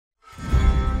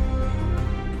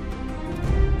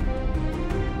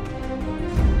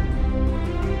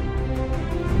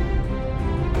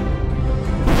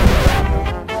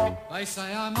They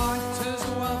say I might as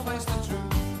well face the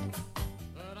truth,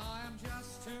 but I am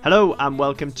just too... Hello and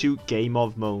welcome to Game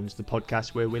of Moans, the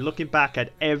podcast where we're looking back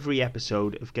at every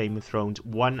episode of Game of Thrones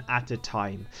one at a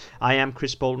time. I am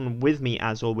Chris Bolton, with me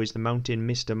as always the Mountain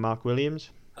Mr. Mark Williams.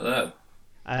 Hello.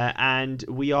 And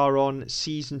we are on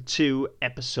Season 2,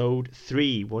 Episode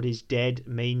 3, What is Dead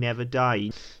May Never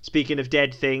Die. Speaking of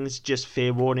dead things, just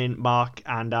fair warning, Mark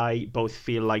and I both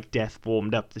feel like death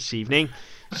warmed up this evening.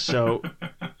 So,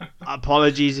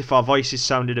 apologies if our voices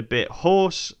sounded a bit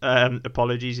hoarse.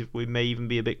 Apologies if we may even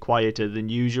be a bit quieter than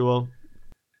usual.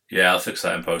 Yeah, I'll fix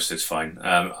that in post, it's fine.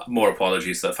 More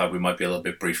apologies for the fact we might be a little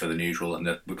bit briefer than usual and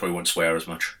that we probably won't swear as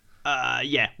much.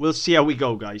 Yeah, we'll see how we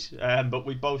go, guys. But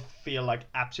we both feel like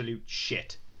absolute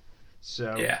shit.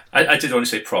 So yeah, I did only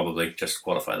say probably, just to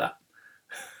qualify that.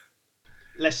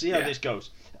 Let's see how this goes.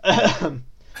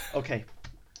 Okay.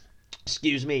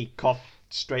 Excuse me, cough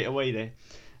straight away there.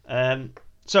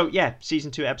 So yeah,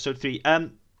 Season 2, Episode 3.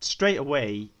 Straight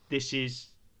away, this is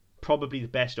probably the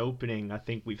best opening I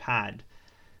think we've had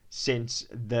since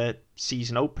the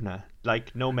season opener.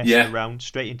 Like, no messing around,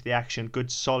 straight into the action,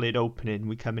 good solid opening.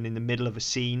 We come in the middle of a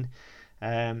scene.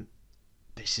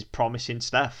 This is promising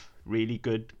stuff. Really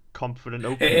good, confident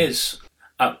opening. It is.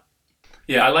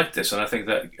 Yeah, I like this, and I think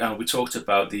that we talked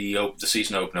about the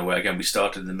season opener where again we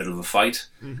started in the middle of a fight,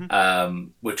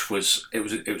 which was it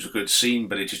was a good scene,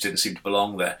 but it just didn't seem to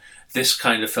belong there. This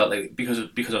kind of felt like because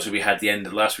also we had the end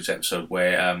of last week's episode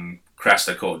where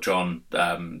Craster caught Jon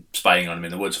spying on him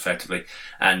in the woods effectively,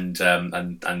 and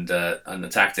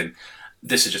attacked him.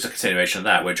 This is just a continuation of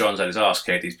that, where Jon's had his arse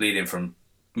kicked, he's bleeding from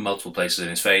multiple places in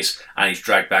his face, and he's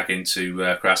dragged back into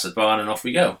Craster's barn, and off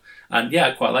we go. And yeah,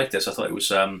 I quite liked this. I thought it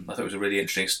was a really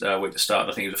interesting way to start.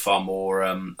 I think it was a far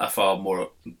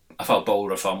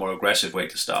bolder, far more aggressive way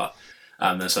to start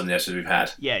than some of the episodes we've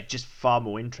had. Yeah, just far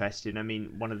more interesting. I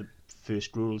mean, one of the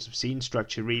first rules of scene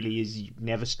structure really is you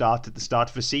never start at the start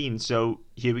of a scene. So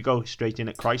here we go, straight in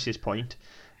at crisis point.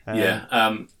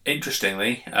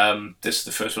 Interestingly, this is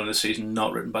the first one of the season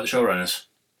not written by the showrunners.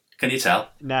 Can you tell?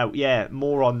 Now, yeah,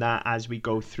 more on that as we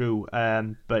go through.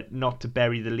 But not to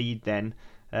bury the lead then.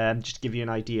 Just to give you an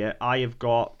idea, I have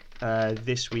got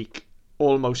this week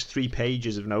almost 3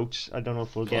 pages of notes. I don't know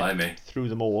if we'll get through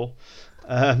them all.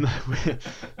 But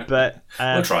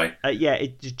we'll try. Yeah,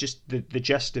 it just the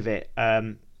gist of it.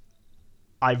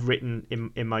 I've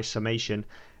written in my summation,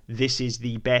 this is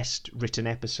the best written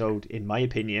episode, in my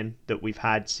opinion, that we've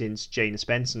had since Jaina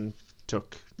Spencer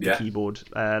took the keyboard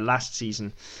last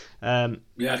season. Yeah,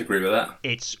 I'd agree with that.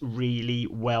 It's really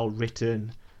well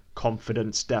written,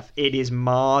 confident stuff. It is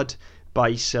marred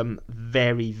by some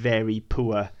very, very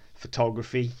poor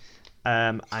photography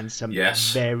and some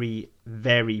very,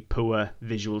 very poor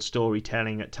visual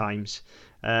storytelling at times.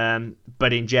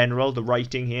 But in general, the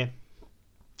writing here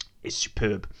is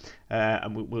superb.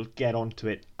 And we'll get onto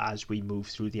it as we move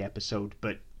through the episode.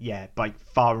 But yeah, by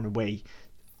far and away,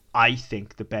 I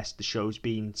think the best the show's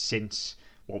been since,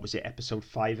 what was it, episode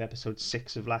 5, episode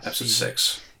 6 of last season? Episode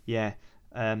 6. Yeah.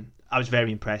 I was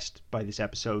very impressed by this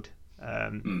episode.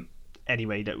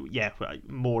 Anyway,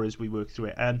 more as we work through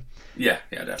it. Yeah,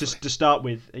 definitely. Just to start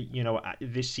with,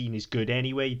 this scene is good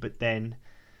anyway, but then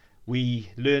we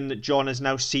learn that Jon has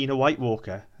now seen a White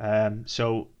Walker.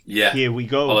 So here we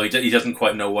go. Although he doesn't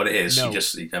quite know what it is. No.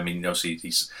 Obviously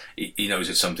he knows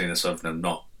it's something that's sort of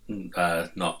not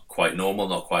quite normal,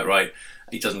 not quite right.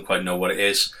 He doesn't quite know what it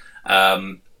is.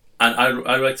 And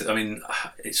I liked it. I mean,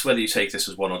 it's whether you take this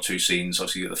as 1 or 2 scenes.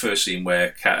 Obviously, the first scene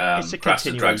where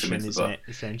Craster drags him into the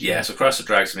barn. Yeah, so Craster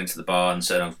drags him into the barn,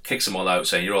 kicks them all out,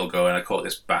 saying, "You're all going. I caught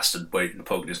this bastard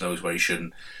poking his nose where he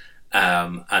shouldn't."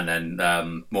 And then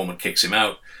Mormont kicks him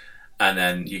out. And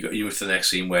then you move to the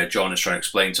next scene where Jon is trying to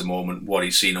explain to Mormont what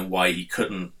he's seen and why he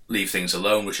couldn't leave things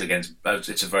alone, which again,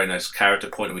 it's a very nice character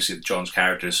point. And we see that Jon's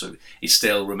character, so he's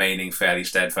still remaining fairly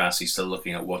steadfast. He's still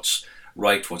looking at what's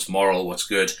right, what's moral, what's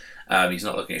good. He's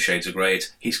not looking at shades of grey.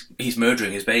 He's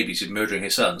murdering his babies. He's murdering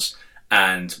his sons.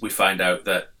 And we find out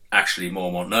that actually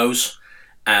Mormont knows.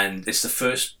 And it's the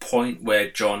first point where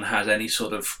Jon has any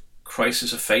sort of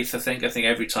crisis of faith, I think. I think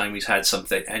every time he's had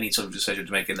any sort of decision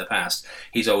to make in the past,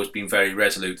 he's always been very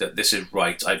resolute that this is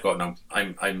right.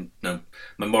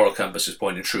 My moral compass is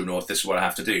pointing true north. This is what I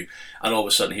have to do. And all of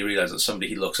a sudden, he realizes that somebody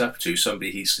he looks up to,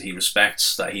 somebody he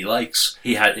respects, that he likes.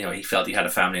 He felt he had a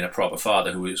family and a proper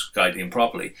father who was guiding him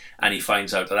properly, and he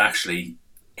finds out that actually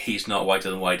he's not whiter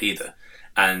than white either.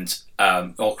 And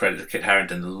all credit to Kit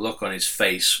Harington, the look on his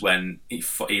face when he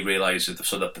realises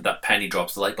that penny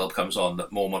drops, the light bulb comes on,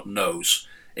 that Mormont knows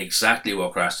exactly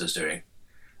what Craster's doing,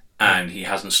 and he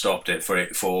hasn't stopped it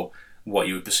for what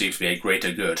you would perceive to be a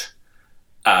greater good.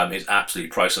 is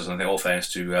absolutely priceless. And I think all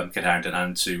fairness to Kit Harington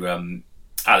and to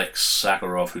Alex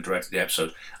Sakharov, who directed the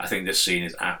episode, I think this scene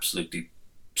is absolutely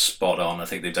spot on. I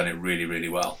think they've done it really, really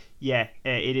well. Yeah,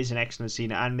 it is an excellent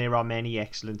scene, and there are many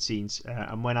excellent scenes.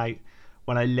 And when I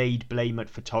laid blame at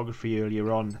photography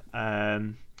earlier on,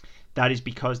 that is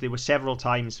because there were several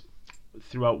times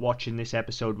throughout watching this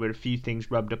episode where a few things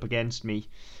rubbed up against me.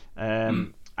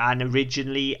 And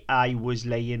originally I was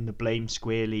laying the blame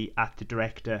squarely at the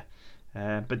director.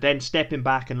 But then stepping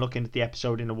back and looking at the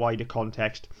episode in a wider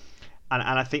context, and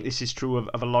I think this is true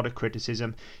of a lot of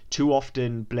criticism, too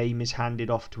often blame is handed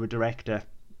off to a director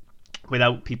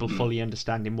without people fully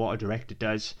understanding what a director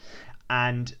does.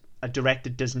 And a director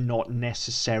does not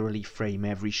necessarily frame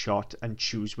every shot and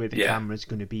choose where the camera's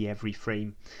going to be every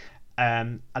frame.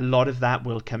 A lot of that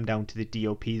will come down to the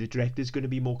DOP. The director's going to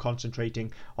be more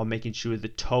concentrating on making sure the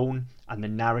tone and the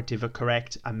narrative are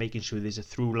correct and making sure there's a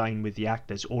through line with the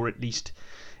actors, or at least,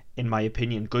 in my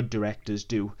opinion, good directors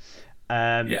do.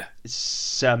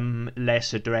 Some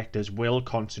lesser directors will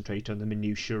concentrate on the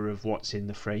minutiae of what's in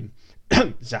the frame.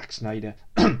 Zack Snyder.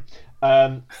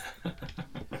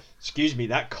 Excuse me,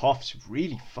 that cough's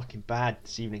really fucking bad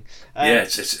this evening.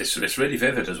 It's really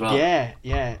vivid as well.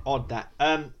 Yeah, odd that.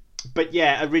 But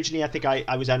yeah, originally I think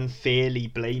I was unfairly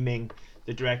blaming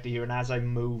the director here, and as I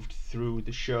moved through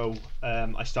the show,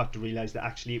 I started to realise that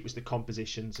actually it was the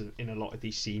compositions in a lot of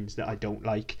these scenes that I don't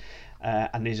like,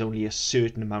 and there's only a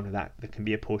certain amount of that can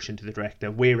be apportioned to the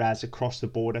director, whereas across the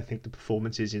board I think the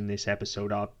performances in this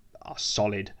episode are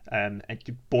solid,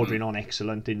 bordering on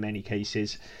excellent in many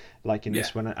cases, like in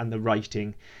this one, and the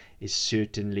writing is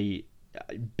certainly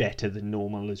better than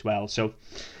normal as well. So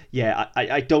yeah,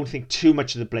 I don't think too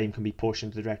much of the blame can be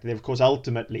portioned to the director. Of course,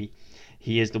 ultimately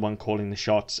he is the one calling the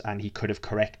shots, and he could have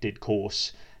corrected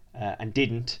course and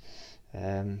didn't,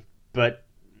 but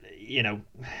you know,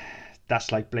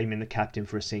 that's like blaming the captain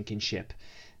for a sinking ship.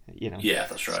 You know, yeah,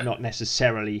 that's right. It's not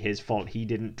necessarily his fault. He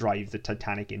didn't drive the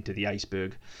Titanic into the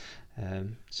iceberg.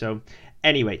 So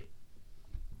anyway,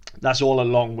 that's all a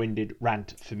long-winded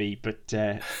rant for me, but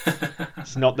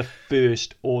it's not the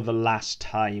first or the last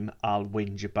time I'll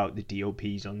whinge about the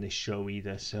DOPs on this show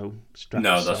either. So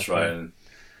no, that's right. And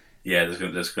yeah,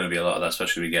 there's going to be a lot of that,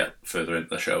 especially when we get further into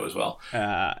the show as well.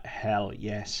 Hell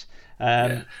yes.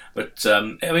 But I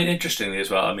mean, interestingly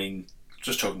as well. I mean,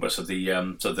 just talking about sort of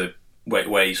the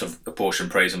ways of apportion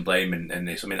praise and blame in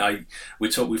this. I mean,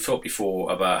 we've talked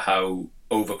before about how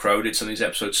overcrowded some of these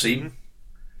episodes seem,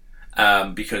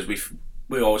 because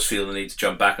we always feel the need to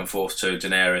jump back and forth to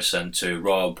Daenerys and to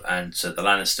Robb and to the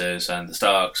Lannisters and the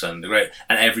Starks and the Grey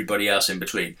and everybody else in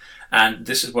between. And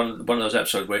this is one of those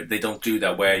episodes where they don't do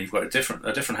that, where you've got a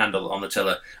different handle on the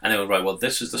tiller, and they go, right, well,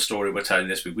 this is the story we're telling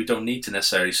this week. We don't need to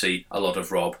necessarily see a lot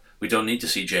of Robb. We don't need to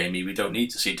see Jaime. We don't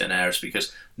need to see Daenerys,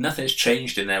 because nothing's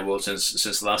changed in their world since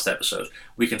the last episode.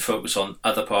 We can focus on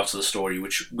other parts of the story,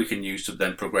 which we can use to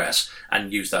then progress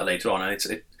and use that later on.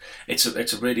 And it's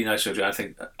a really nice way.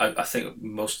 I think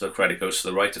most of the credit goes to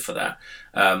the writer for that.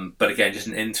 But again, just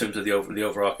in terms of the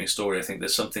overarching story, I think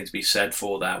there's something to be said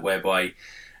for that, whereby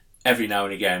every now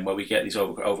and again, where we get these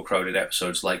overcrowded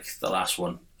episodes like the last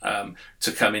one,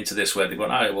 to come into this where they're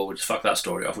going, well, we'll just fuck that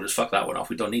story off, we'll just fuck that one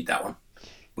off, we don't need that one,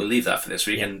 we'll leave that for this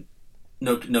week, and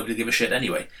nobody give a shit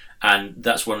anyway. And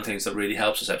that's one of the things that really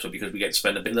helps this episode, because we get to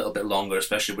spend a little bit longer,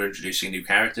 especially we're introducing new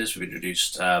characters. We've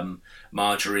introduced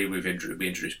Marjorie, we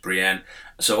introduced Brienne,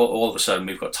 so all of a sudden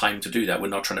we've got time to do that. We're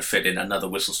not trying to fit in another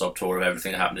whistle-stop tour of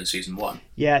everything that happened in season 1.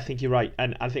 Yeah, I think you're right,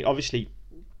 and I think obviously,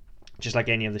 just like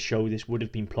any other show, this would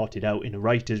have been plotted out in a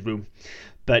writer's room.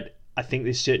 But I think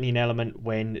there's certainly an element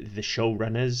when the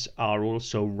showrunners are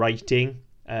also writing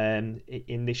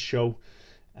in this show.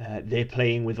 They're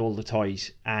playing with all the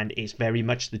toys, and it's very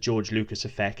much the George Lucas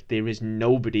effect. There is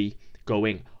nobody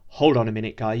going, hold on a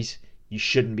minute, guys, you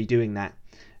shouldn't be doing that.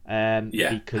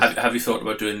 Because, have you thought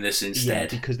about doing this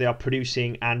instead? Yeah, because they are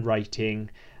producing and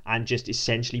writing and just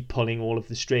essentially pulling all of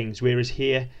the strings. Whereas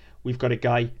here, we've got a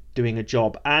guy doing a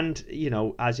job, and you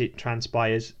know, as it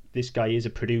transpires, this guy is a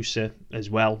producer as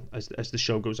well. As the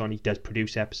show goes on, he does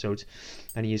produce episodes,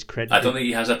 and he is credited. I don't think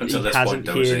he has up until this point,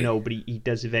 though. No, but he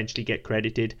does eventually get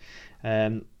credited.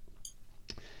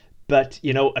 But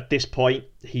you know, at this point,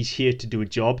 he's here to do a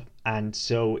job, and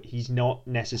so he's not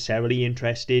necessarily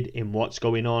interested in what's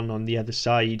going on the other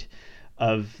side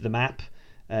of the map.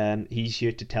 He's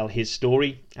here to tell his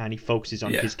story, and he focuses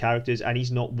on his characters, and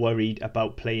he's not worried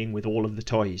about playing with all of the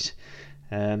toys.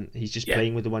 He's just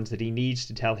playing with the ones that he needs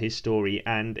to tell his story,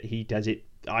 and he does it,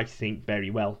 I think, very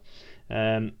well.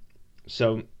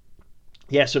 So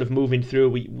yeah, sort of moving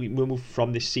through, we move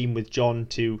from this scene with Jon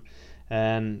to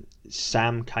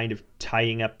Sam kind of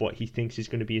tying up what he thinks is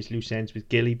going to be his loose ends with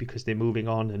Gilly because they're moving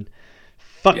on, and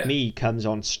fuck me, he comes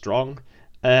on strong.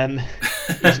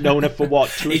 He's known her for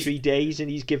what, 2 or 3 days, and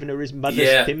he's given her his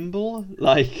mother's thimble.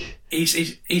 Like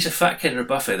he's a fat kid in a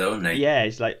buffet, though, isn't he? Yeah,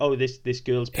 it's like, oh, this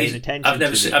girl's paying attention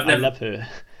to me. I love her.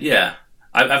 Yeah,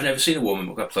 I've never seen a woman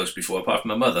look up close before, apart from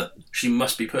my mother. She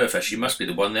must be perfect. She must be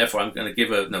the one. Therefore, I'm going to give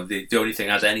her the only thing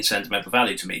that has any sentimental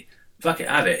value to me. Fuck it,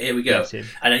 have it. Here we go.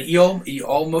 And then he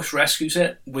almost rescues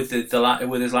it with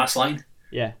with his last line.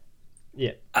 Yeah.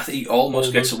 I think he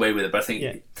almost gets away with it, but I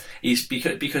think he's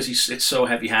because it's so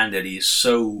heavy-handed. He's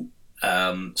so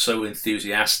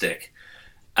enthusiastic,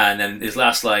 and then his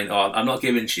last line, "Oh, I'm not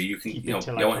giving to you.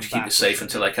 I want you to keep it safe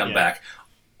until I come back."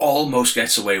 Almost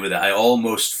gets away with it. I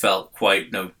almost felt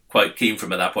quite keen for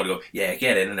him at that point to go, yeah,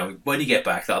 get in. When you get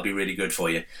back, that'll be really good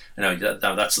for you.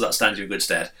 That stands you in good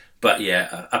stead. But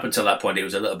yeah, up until that point, it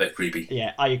was a little bit creepy.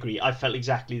 Yeah, I agree. I felt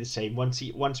exactly the same. Once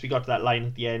we got to that line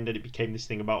at the end, and it became this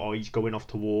thing about, oh, he's going off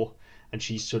to war, and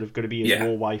she's sort of going to be his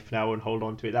war wife now and hold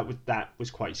on to it. That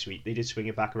was quite sweet. They did swing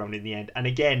it back around in the end. And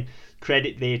again,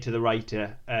 credit there to the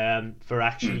writer for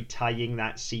actually tying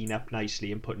that scene up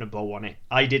nicely and putting a bow on it.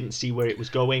 I didn't see where it was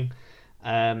going.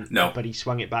 No, but he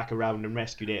swung it back around and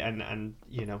rescued it, and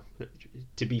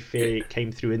to be fair, it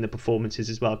came through in the performances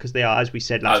as well, because they are, as we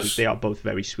said last week, they are both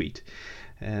very sweet.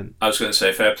 I was going to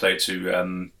say fair play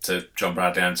to John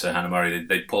Bradley and to Hannah Murray.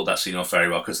 They pulled that scene off very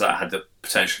well, because that had the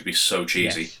potential to be so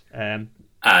cheesy, and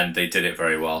they did it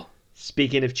very well.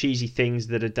 Speaking of cheesy things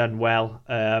that are done well,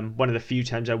 one of the few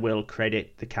times I will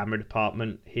credit the camera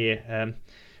department here.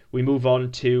 We move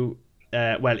on to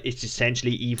it's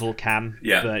essentially evil cam,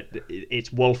 but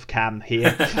it's wolf cam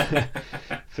here.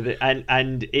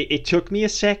 and it took me a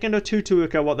second or two to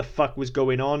work out what the fuck was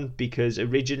going on, because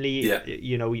originally,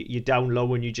 you're down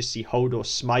low and you just see Hodor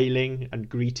smiling and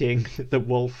greeting the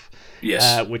wolf,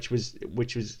 which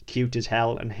was cute as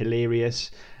hell and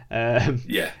hilarious. And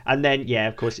then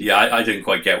of course, I didn't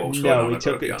quite get what was going on. It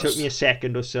took me a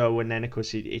second or so, and then of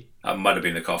course it might have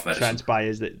been the cough medicine.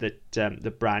 Transpires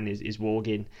that Bran is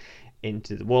walking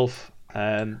into the wolf.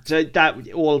 So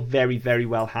that all very, very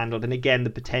well handled, and again,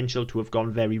 the potential to have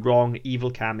gone very wrong.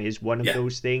 Evil cam is one of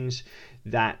those things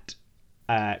that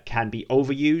can be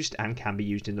overused and can be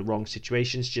used in the wrong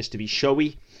situations just to be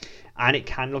showy, and it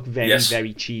can look very,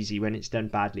 very cheesy when it's done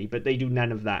badly, but they do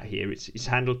none of that here. It's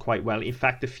handled quite well. In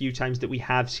fact, the few times that we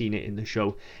have seen it in the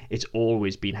show, it's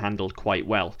always been handled quite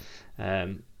well.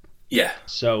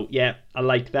 So I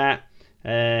like that.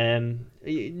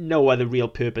 No other real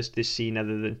purpose to this scene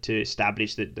other than to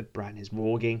establish that Bran is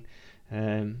warging.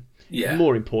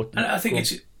 More important. And I think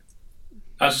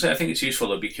it's useful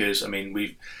though, because I mean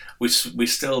we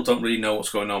still don't really know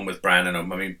what's going on with Bran, and I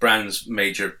mean Bran's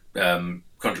major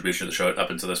contribution to the show up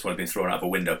until this point has been thrown out of a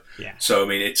window. So I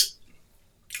mean, it's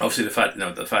obviously the fact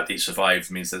that he survived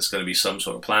means there's going to be some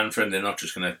sort of plan for him. They're not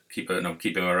just going to keep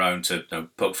him around to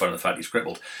poke fun at the fact he's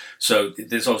crippled. So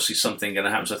there's obviously something going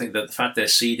to happen. So I think that the fact they're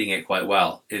seeding it quite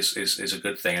well is a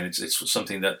good thing, and it's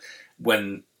something that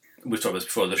when we've talked about this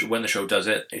before, when the show does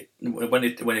when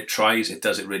it tries, it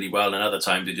does it really well, and other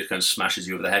times it just kind of smashes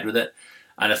you over the head with it.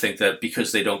 And I think that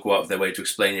because they don't go out of their way to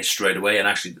explain it straight away, and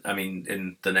actually, I mean,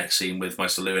 in the next scene with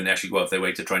Maester Lewin, they actually go out of their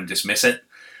way to try and dismiss it.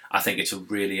 I think it's a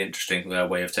really interesting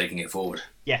way of taking it forward.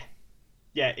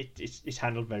 It's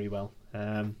handled very well.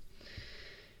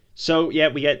 So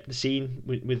we get the scene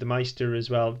with the Maester as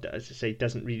well. As I say, it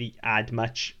doesn't really add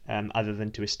much other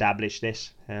than to establish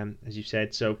this, as you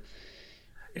said. So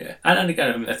and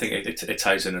again, I think it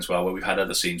ties in as well, where we've had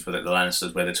other scenes with the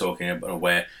Lannisters where they're talking about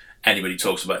where anybody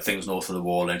talks about things north of the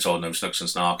wall, and it's all Snooks and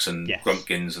Snarks and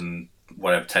Grumpkins and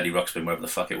whatever, Teddy Ruxpin, whatever the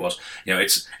fuck it was.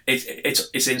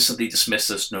 It's instantly dismissed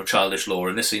as childish lore,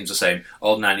 and this seems the same.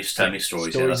 Old Nan used to tell me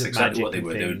stories. That's exactly what they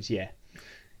were doing.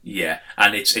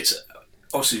 And it's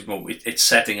obviously it's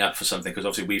setting up for something, because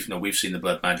obviously we've seen the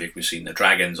blood magic, we've seen the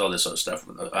dragons, all this sort of stuff.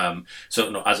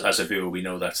 So as a viewer, we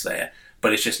know that's there.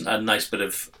 But it's just a nice bit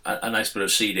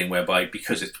of seeding, whereby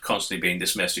because it's constantly being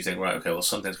dismissed, you think, right, okay, well,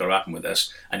 something's got to happen with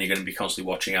this, and you're going to be constantly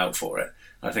watching out for it.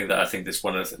 I think that's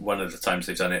one of the times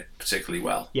they've done it particularly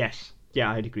well. Yes,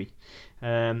 I'd agree.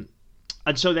 And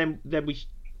so then we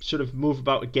sort of move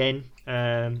about again.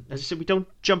 As I said, we don't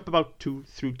jump about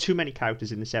through too many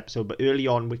characters in this episode, but early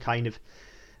on we kind of,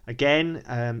 again,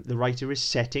 the writer is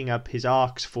setting up his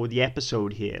arcs for the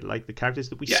episode here. Like the characters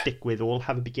that we stick with all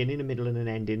have a beginning, a middle, and an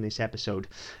end in this episode.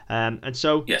 And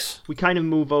so we kind of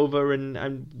move over,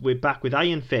 and we're back with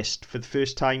Iron Fist for the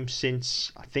first time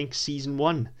since, I think, season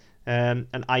 1. And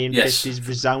Iron Fist is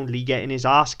resoundingly getting his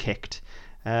ass kicked.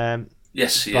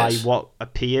 Yes, he by is. what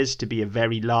appears to be a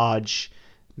very large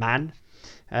man.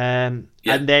 And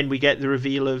then we get the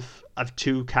reveal of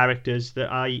two characters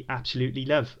that I absolutely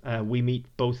love. We meet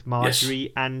both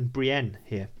Marjorie and Brienne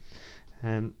here.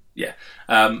 And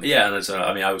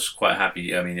I was quite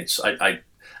happy. I mean,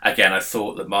 I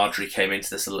thought that Marjorie came into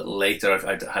this a little later.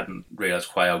 I hadn't realised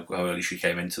quite how early she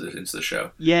came into the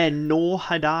show. Yeah, nor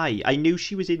had I. I knew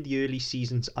she was in the early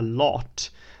seasons a lot,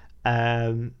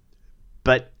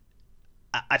 but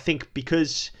I think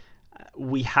because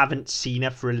we haven't seen her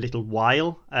for a little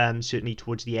while, certainly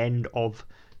towards the end of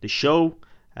the show,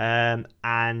 and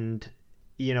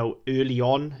early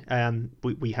on,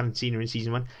 we haven't seen her in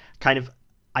season 1.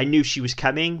 I knew she was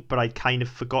coming, but I kind of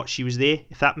forgot she was there,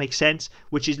 if that makes sense,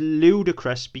 which is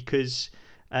ludicrous because,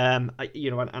 and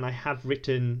I have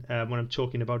written when I'm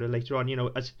talking about her later on,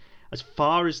 as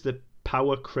far as the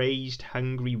power-crazed,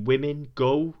 hungry women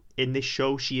go in this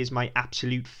show, she is my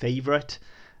absolute favourite.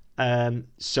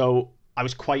 So I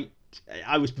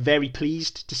was very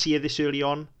pleased to see her this early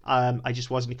on. I just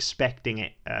wasn't expecting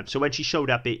it. So when she showed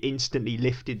up, it instantly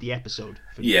lifted the episode.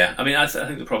 Yeah, I mean, I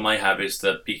think the problem I have is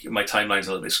that my timeline's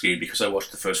a little bit skewed because I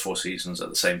watched the first 4 seasons at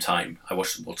the same time. I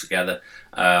watched them all together,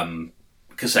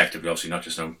 consecutively, obviously, not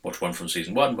just watch one from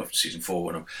season 1, but from season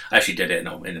 4. I actually did it in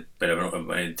a bit of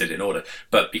did it in order,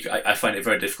 but I find it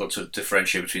very difficult to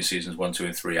differentiate between seasons 1, 2,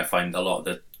 and 3. I find a lot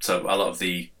of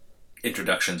the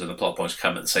introductions and the plot points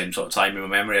come at the same sort of time in my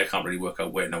memory. I can't really work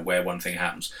out where one thing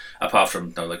happens, apart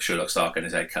from like Sherlock Stark and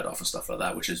his head cut off and stuff like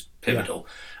that, which is pivotal.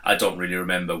 Yeah. I don't really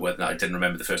remember I didn't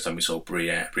remember the first time we saw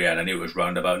Brienne. I knew it was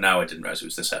round about now. I didn't realise it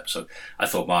was this episode. I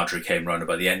thought Marjorie came round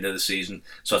about the end of the season,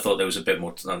 so I thought there was a bit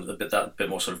more sort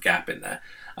of gap in there.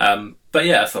 But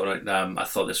yeah, I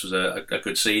thought this was a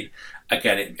good scene.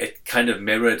 Again, it kind of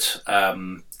mirrored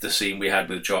the scene we had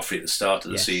with Joffrey at the start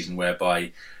of the season,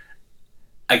 whereby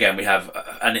again we have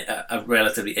a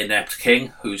relatively inept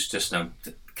king who's just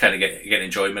kind of getting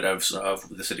enjoyment of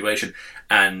the situation,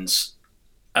 and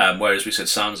whereas we said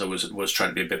Sansa was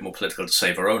trying to be a bit more political to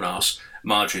save her own arse,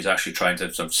 Marjorie's actually trying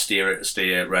to sort of steer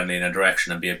Renly in a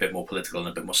direction and be a bit more political and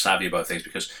a bit more savvy about things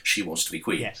because she wants to be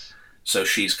queen. Yes. So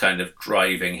she's kind of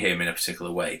driving him in a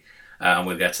particular way. And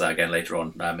we'll get to that again later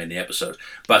on in the episode.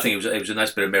 But I think it was a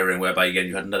nice bit of mirroring whereby, again,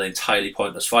 you had another entirely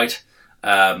pointless fight.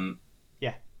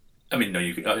 I mean,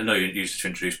 I know you used it to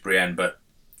introduce Brienne, but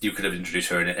you could have introduced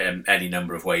her in any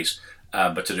number of ways.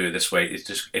 But to do it this way, it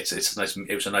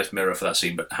was a nice mirror for that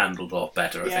scene, but handled a lot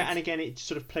better, I think. Yeah, and again, it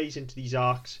sort of plays into these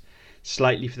arcs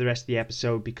slightly for the rest of the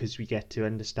episode because we get to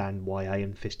understand why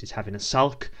Iron Fist is having a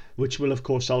sulk, which will, of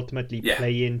course, ultimately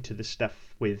play into the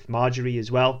stuff with Marjorie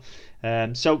as well.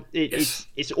 So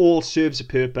it all serves a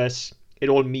purpose. It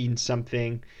all means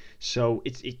something. So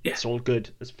it's all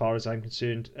good as far as I'm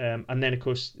concerned. And then, of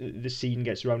course, the scene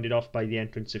gets rounded off by the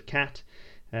entrance of Cat.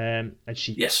 And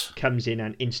she comes in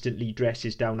and instantly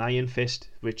dresses down Iron Fist,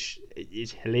 which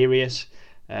is hilarious.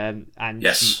 And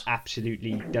she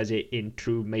absolutely does it in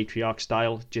true matriarch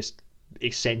style. Just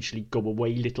essentially, go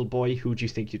away, little boy. Who do you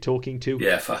think you're talking to?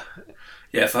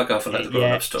 Fuck off and let the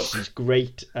grown-ups talk. She's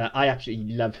great. I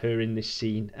absolutely love her in this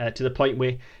scene, to the point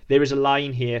where there is a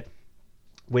line here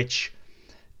which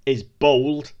is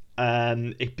bold,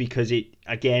 because it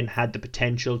again had the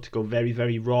potential to go very,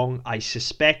 very wrong. I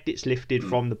suspect it's lifted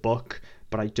from the book,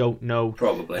 but I don't know.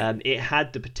 Probably. It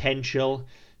had the potential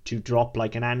to drop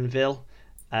like an anvil,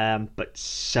 but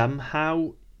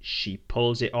somehow she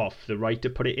pulls it off. The writer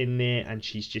put it in there and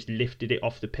she's just lifted it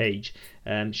off the page.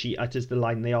 She utters the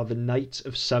line, "They are the nights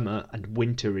of summer and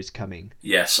winter is coming."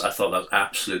 Yes, I thought that was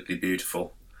absolutely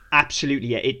beautiful. Absolutely,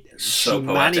 yeah. She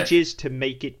manages to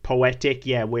make it poetic,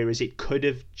 whereas it could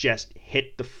have just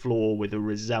hit the floor with a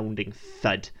resounding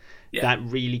thud. Yeah. That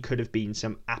really could have been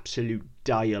some absolute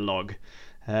dialogue.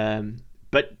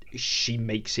 But she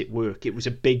makes it work. It was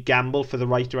a big gamble for the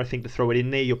writer, I think, to throw it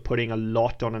in there. You're putting a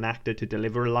lot on an actor to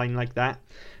deliver a line like that.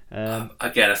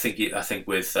 Again, I think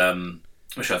with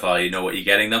Michelle Pfeiffer, you know what you're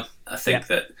getting them. I think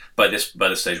that by this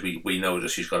stage, we know that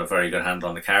she's got a very good handle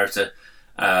on the character.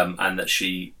 And that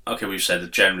we've said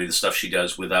that generally the stuff she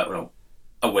does without,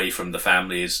 away from the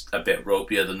family is a bit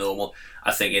ropier than normal.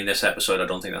 I think in this episode, I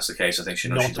don't think that's the case. I think she's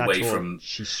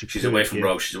away from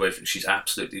Robb. She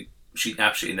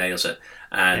absolutely nails it.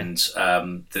 And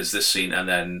there's this scene, and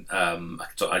then I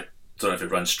don't know if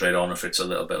it runs straight on or if it's a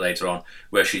little bit later on,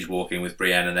 where she's walking with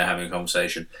Brienne and they're having a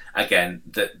conversation. Again,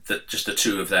 just the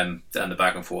two of them and the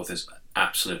back and forth is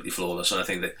absolutely flawless, and I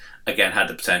think that again had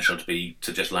the potential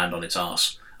to just land on its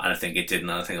arse, and I think it didn't,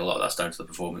 and I think a lot of that's down to the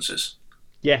performances.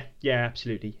 Yeah,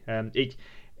 absolutely.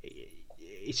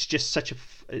 it's just such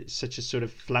a sort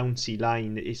of flouncy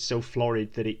line. It's so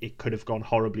florid that it could have gone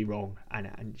horribly wrong,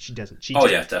 and she doesn't.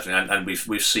 Yeah, definitely, and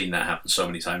we've seen that happen so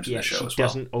many times in the show as well. She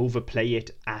doesn't overplay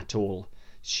it at all.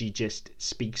 She just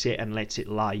speaks it and lets it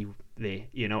lie there,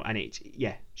 and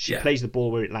she plays the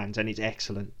ball where it lands, and it's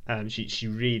excellent. She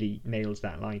really nails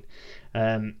that line.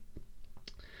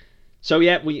 So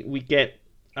we get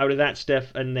out of that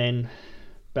stuff, and then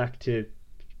back to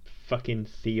fucking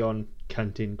Theon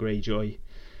cunting Greyjoy.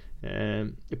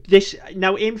 This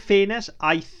now, in fairness,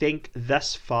 I think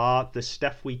thus far the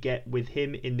stuff we get with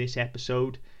him in this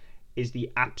episode is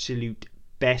the absolute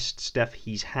best stuff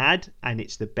he's had, and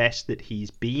it's the best that he's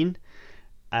been.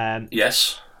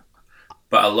 Yes,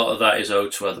 but a lot of that is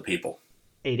owed to other people.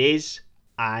 It is,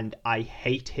 and I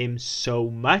hate him so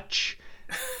much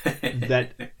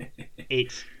that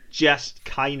it's just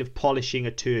kind of polishing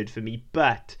a turd for me.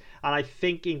 And I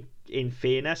think in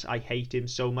fairness, I hate him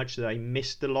so much that I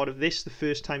missed a lot of this the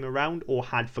first time around, or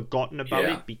had forgotten about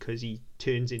it, because he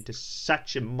turns into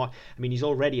such a he's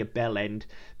already a bellend,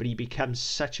 but he becomes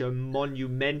such a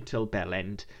monumental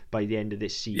bellend by the end of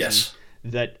this season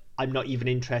that I'm not even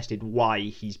interested why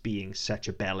he's being such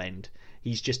a bellend.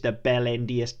 He's just the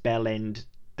bellendiest bellend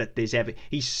that there's ever.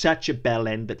 He's such a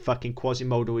bellend that fucking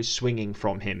Quasimodo is swinging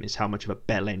from him, is how much of a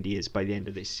bellend he is by the end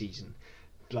of this season.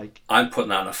 Like, I'm putting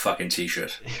that on a fucking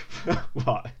t-shirt.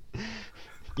 What?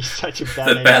 You're such a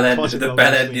bellend. The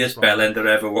bellendiest bellend there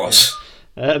ever was.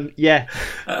 But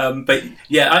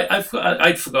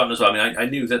I'd forgotten as well. I mean, I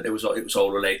knew that it was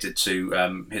all related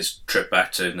to his trip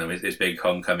back to his big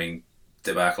homecoming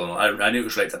debacle. I knew it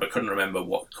was related, but I couldn't remember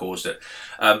what caused it.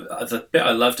 The bit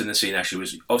I loved in the scene actually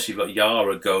was, obviously you've got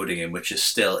Yara goading him, which is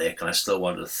still ick, and I still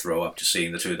wanted to throw up just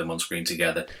seeing the two of them on screen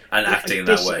together and acting in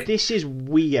that way. This is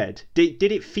weird. Did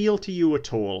it feel to you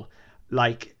at all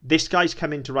like this guy's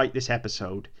come in to write this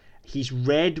episode, he's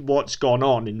read what's gone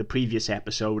on in the previous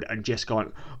episode and just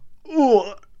gone,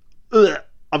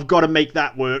 I've got to make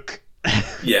that work?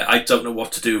 Yeah, I don't know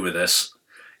what to do with this.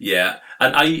 Yeah,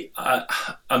 and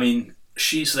I mean,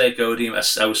 she's there goading him.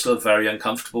 I was still very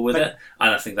uncomfortable with it,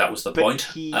 and I think that was the point.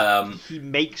 He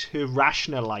makes her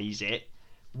rationalise it,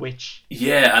 which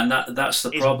and that's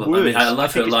the problem. Worse. I mean, I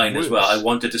love her line worse. as well. I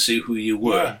wanted to see who you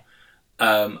were,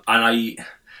 and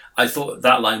I thought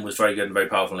that line was very good and very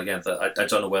powerful. And again, I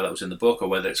don't know whether that was in the book or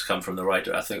whether it's come from the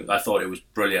writer. I thought it was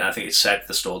brilliant. I think it set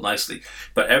the stall nicely.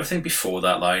 But everything before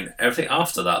that line, everything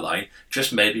after that line,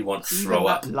 just made me want to throw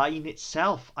up. That line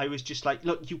itself, I was just like,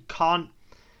 look, you can't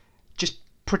just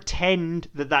pretend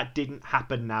that didn't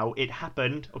happen now. It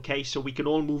happened, okay, so we can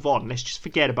all move on. Let's just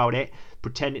forget about it,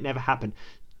 pretend it never happened.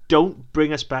 Don't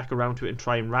bring us back around to it and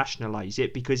try and rationalise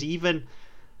it, because even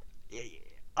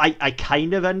I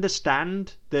kind of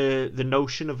understand the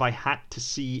notion of I had to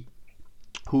see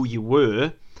who you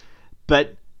were,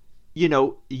 but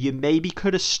you maybe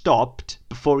could have stopped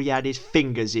before he had his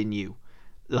fingers in you.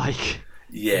 Like,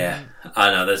 yeah, I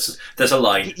know there's a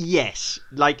line. Yes,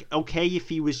 like, okay,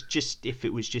 if it was just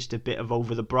a bit of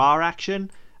over the bra action.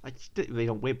 They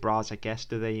don't wear bras, I guess,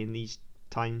 do they, in these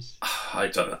times? I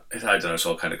don't know. It's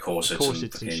all kind of corsets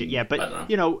and shit. Yeah,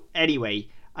 but anyway,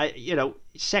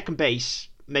 second base.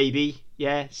 Maybe,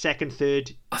 second,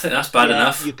 third. I think that's bad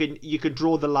enough. You can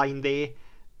draw the line there,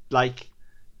 like.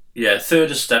 Yeah,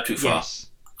 third is a step too far. Yes.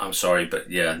 I'm sorry, but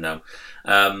no.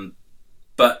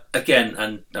 But again,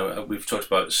 and we've talked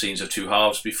about scenes of two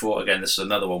halves before. Again, this is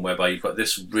another one whereby you've got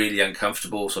this really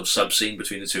uncomfortable sort of sub scene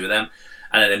between the two of them,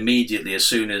 and then immediately, as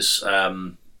soon as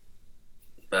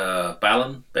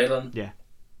Balon,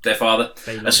 their father,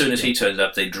 as soon as he turns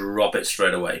up, they drop it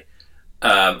straight away.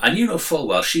 And full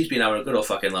well she's been having a good old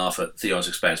fucking laugh at Theon's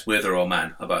expense, with her old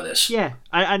man, about this. Yeah,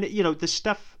 and the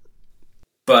stuff.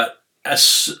 But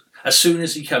as soon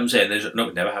as he comes in, there's no,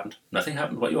 it never happened. Nothing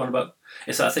happened. What you on about?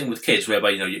 It's that thing with kids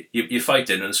whereby you're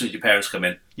fighting, and as soon as your parents come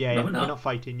in, we're not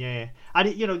fighting. Yeah,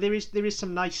 and there is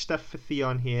some nice stuff for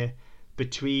Theon here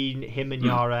between him and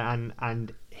Yara,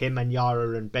 and him and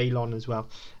Yara and Balon as well.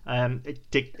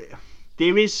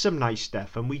 There is some nice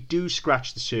stuff, and we do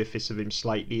scratch the surface of him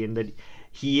slightly, in that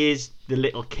he is the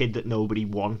little kid that nobody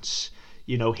wants.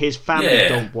 His family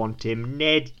don't want him.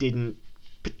 Ned didn't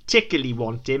particularly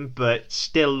want him, but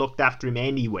still looked after him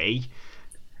anyway.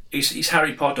 He's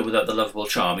Harry Potter without the lovable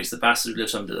charm. He's the bastard who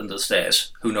lives under the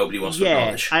stairs, who nobody wants to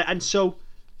acknowledge. And so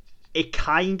it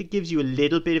kind of gives you a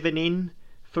little bit of an in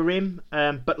for him.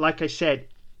 But like I said,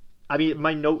 I mean,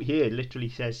 my note here literally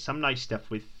says some nice stuff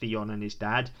with Theon and his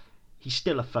dad. He's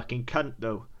still a fucking cunt,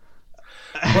 though.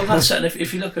 Well, that's it. And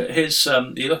if you look at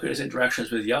his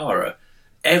interactions with Yara,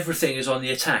 everything is on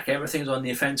the attack. Everything's on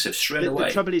the offensive straight away.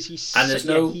 The trouble is, he's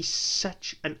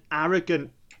such an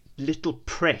arrogant little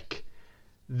prick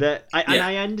that and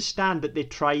I understand that they're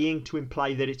trying to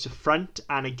imply that it's a front.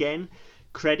 And again,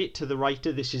 credit to the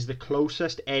writer. This is the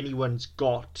closest anyone's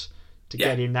got to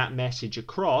getting that message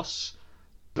across.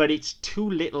 But it's too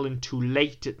little and too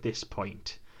late at this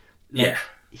point.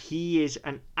 He is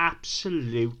an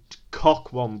absolute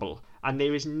cockwomble, and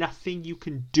there is nothing you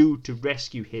can do to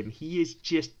rescue him. He is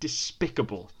just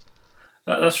despicable.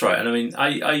 That's right. And I mean,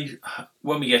 I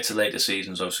when we get to later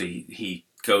seasons, obviously he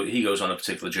goes on a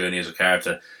particular journey as a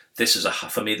character.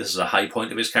 For me, this is a high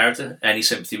point of his character. Any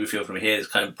sympathy we feel from here is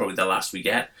kind of probably the last we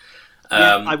get.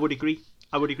 I would agree.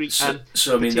 So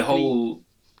I mean, the whole.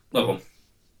 Well,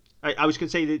 I was going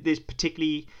to say that there's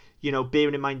particularly,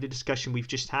 bearing in mind the discussion we've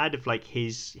just had of like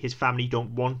his family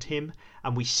don't want him,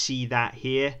 and we see that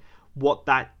here. What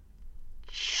that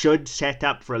should set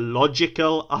up for a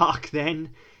logical arc then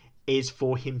is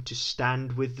for him to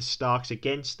stand with the Starks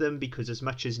against them, because as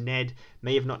much as Ned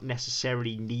may have not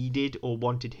necessarily needed or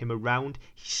wanted him around,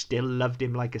 he still loved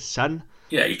him like a son.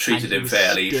 Yeah, he treated him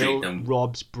fairly. He treated him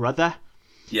Robb's brother.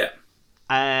 Yeah.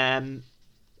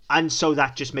 And so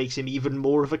that just makes him even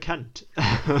more of a cunt.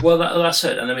 Well, that's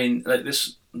it. And I mean, like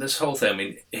this whole thing. I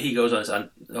mean, he goes on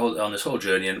this whole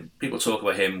journey, and people talk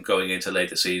about him going into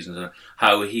later seasons and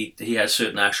how he has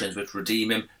certain actions which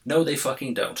redeem him. No, they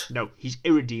fucking don't. No, he's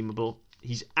irredeemable.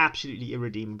 He's absolutely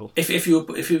irredeemable. If you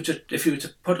were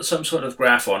to put some sort of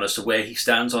graph on as to where he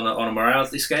stands on a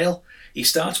morality scale, he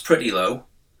starts pretty low.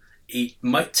 He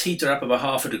might teeter up about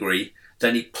half a degree,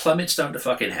 then he plummets down to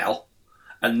fucking hell.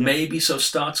 And maybe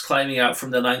starts climbing out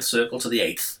from the 9th circle to the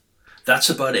 8th. That's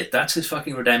about it. That's his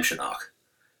fucking redemption arc.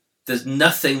 There's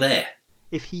nothing there.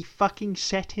 If he fucking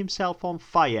set himself on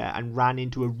fire and ran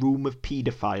into a room of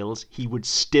paedophiles, he would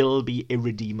still be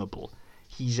irredeemable.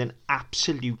 He's an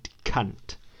absolute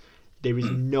cunt. There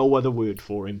is no other word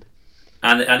for him.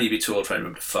 And he'd be too old for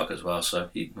anyone to fuck as well,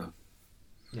 so...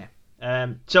 Yeah.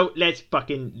 So let's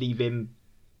fucking leave him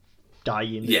die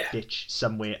in the ditch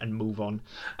somewhere and move on.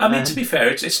 I mean, to be fair,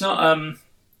 it's not.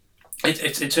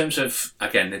 It's in terms of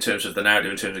the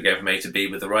narrative, in terms of getting from A to B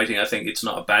with the writing. I think it's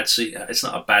not a bad scene. It's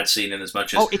not a bad scene in as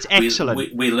much as it's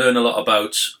excellent. We learn a lot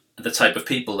about the type of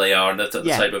people they are and the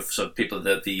type of sort of people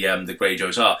that the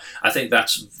Greyjoys are. I think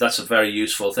that's a very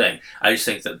useful thing. I just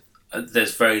think that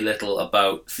there's very little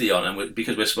about Theon, and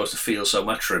because we're supposed to feel so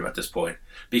much for him at this point,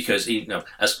 because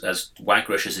as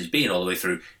wankerish as he's been all the way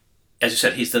through. As you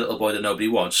said, he's the little boy that nobody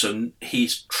wants. So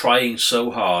he's trying so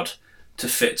hard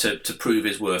to prove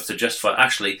his worth, to justify.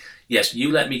 Actually, yes,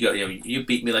 you let me go. You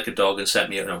beat me like a dog and sent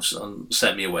me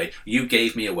away. You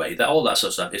gave me away. All that sort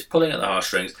of stuff is pulling at the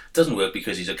heartstrings. Doesn't work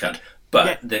because he's a cunt.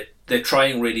 But they're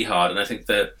trying really hard, and I think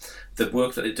the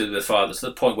work that they do with the father to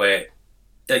the point where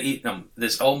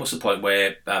there's almost a point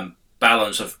where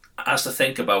Balon sort of has to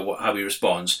think about how he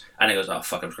responds, and he goes, "Oh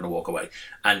fuck, I'm just going to walk away,"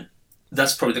 and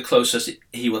that's probably the closest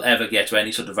he will ever get to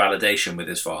any sort of validation with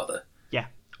his father. Yeah.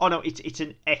 Oh no, it's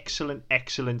an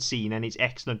excellent scene, and it's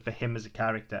excellent for him as a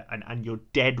character. And you're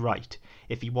dead right.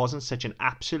 If he wasn't such an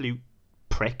absolute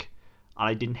prick, and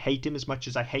I didn't hate him as much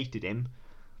as I hated him,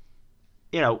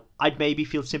 I'd maybe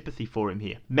feel sympathy for him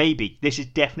here. Maybe. This is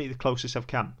definitely the closest I've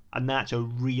come, and that's a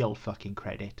real fucking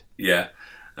credit. Yeah.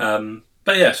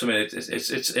 But yes, I mean,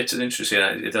 it's an interesting.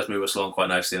 It does move us along quite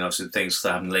nicely, and obviously things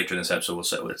that happen later in this episode will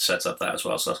set up that as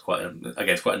well. So that's quite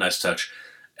a nice touch.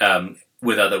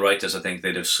 With other writers, I think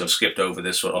they'd have sort of skipped over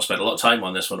this one, or spent a lot of time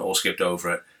on this one, or skipped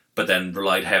over it, but then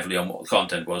relied heavily on what the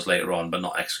content was later on, but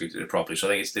not executed it properly. So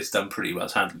I think it's done pretty well.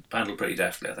 It's handled pretty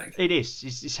deftly, I think. It is.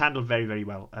 It's handled very, very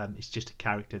well. It's just a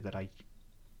character that I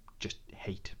just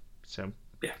hate. So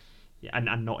yeah. Yeah,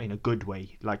 and not in a good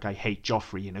way. Like I hate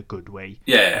Joffrey in a good way.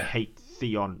 Yeah. I hate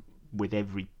Theon with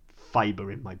every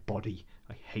fibre in my body.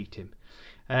 I hate him.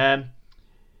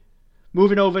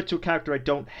 Moving over to a character I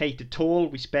don't hate at all.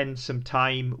 We spend some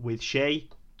time with Shay.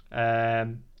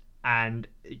 And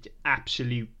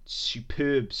absolute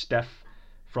superb stuff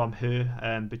from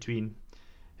her, between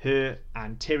her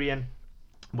and Tyrion,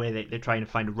 where they're trying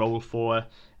to find a role for her,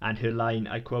 and her line,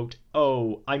 I quote,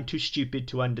 "Oh, I'm too stupid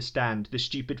to understand, the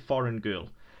stupid foreign girl."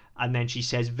 And then she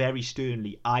says very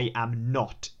sternly, "I am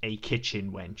not a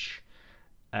kitchen wench."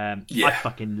 I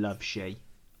fucking love Shay.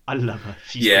 I love her.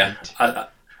 She's great.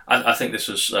 I think this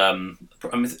was. Her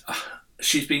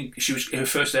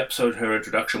first episode. Her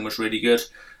introduction was really good.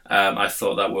 I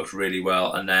thought that worked really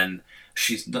well, and then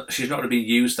she's not really been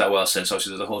used that well since.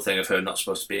 Obviously, there's the whole thing of her not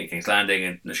supposed to be in King's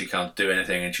Landing, and she can't do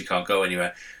anything, and she can't go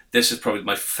anywhere. This is probably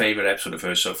my favourite episode of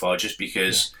hers so far, just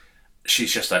because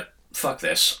she's just like, fuck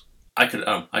this.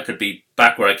 I could be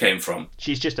back where I came from.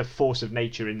 She's just a force of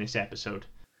nature in this episode.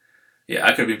 Yeah,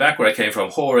 I could be back where I came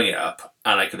from, whoring it up,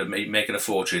 and I could have making a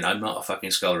fortune. I'm not a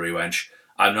fucking scullery wench.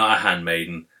 I'm not a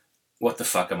handmaiden. What the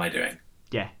fuck am I doing?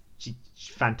 Yeah, she's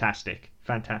fantastic.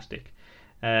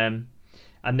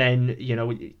 And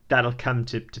then, that'll come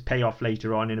to pay off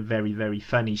later on in a very, very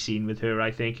funny scene with her,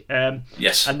 I think.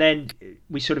 Yes. And then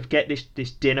we sort of get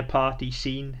this dinner party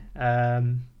scene.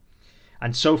 And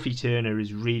Sophie Turner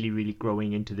is really, really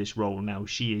growing into this role now.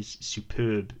 She is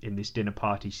superb in this dinner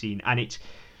party scene. And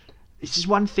this is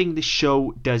one thing the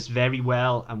show does very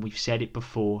well, and we've said it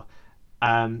before.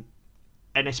 And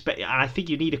I think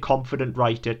you need a confident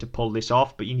writer to pull this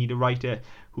off, but you need a writer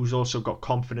who's also got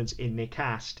confidence in their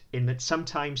cast, in that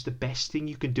sometimes the best thing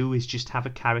you can do is just have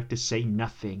a character say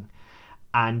nothing.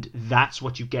 And that's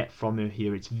what you get from her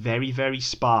here. It's very, very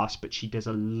sparse, but she does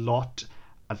a lot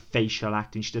of facial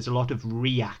acting. She does a lot of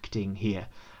reacting here.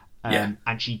 And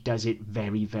she does it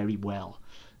very, very well.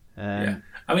 I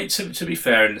mean, to be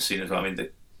fair in the scene as well, I mean,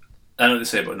 I know they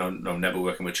say about no, never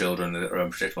working with children that are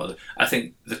unpredictable. I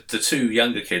think the two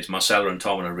younger kids, Marcella and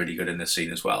Tom, are really good in this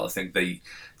scene as well. I think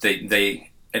they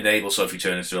enable Sophie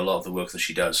Turner to do a lot of the work that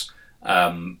she does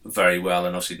very well,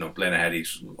 and obviously Lena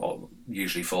Headey's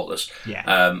usually faultless.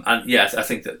 I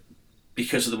think that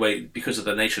because of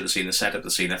the nature of the scene, the setup of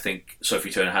the scene, I think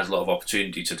Sophie Turner has a lot of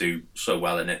opportunity to do so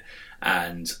well in it,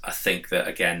 and I think that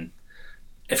again,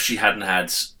 if she hadn't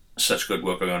had such good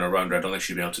work going on around her, I don't think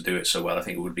she'd be able to do it so well. I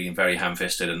think it would be very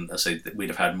ham-fisted, and I say we'd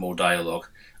have had more dialogue,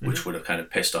 which would have kind of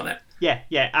pissed on it. Yeah,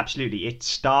 absolutely. It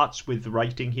starts with the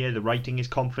writing here. The writing is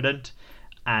confident,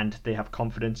 and they have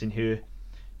confidence in her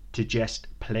to just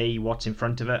play what's in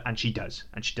front of her, and she does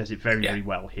it very, very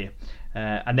well here.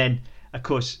 And then, of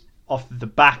course, off the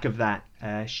back of that,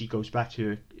 she goes back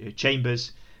to her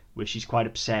chambers, where she's quite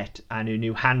upset, and her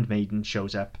new handmaiden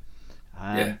shows up,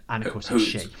 and of course it's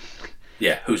Shay.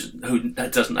 Yeah, who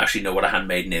doesn't actually know what a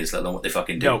handmaiden is, let alone what they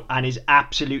fucking do. No, and is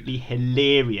absolutely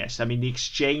hilarious. I mean, the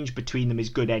exchange between them is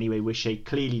good anyway, where Shay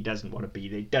clearly doesn't want to be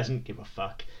there, doesn't give a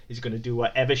fuck, is going to do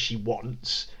whatever she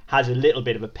wants, has a little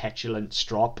bit of a petulant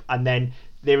strop, and then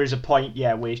there is a point,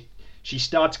 where she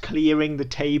starts clearing the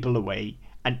table away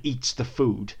and eats the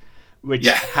food, which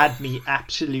had me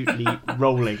absolutely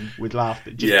rolling with laughter.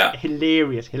 Just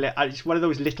hilarious. It's one of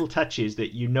those little touches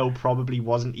that probably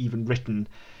wasn't even written.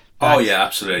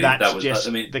 Absolutely. That was just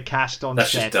the cast on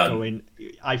set going,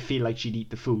 I feel like she'd eat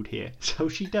the food here. So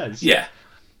she does. Yeah.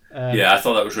 I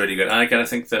thought that was really good. And again, I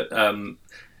think that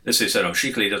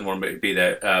she clearly doesn't want to be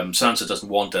there. Sansa doesn't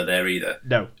want her there either.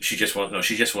 No. She just wants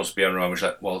to be on her own. She's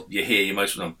like, well, you're here, you might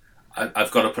as well.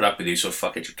 I've got to put up with you, so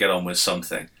fuck it, get on with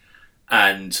something.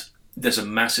 And there's a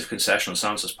massive concession on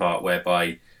Sansa's part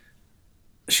whereby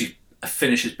she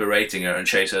finishes berating her and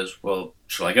Shay says, well,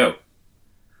 shall I go?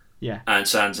 Yeah. And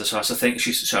Sansa starts to think,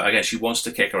 she wants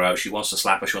to kick her out, she wants to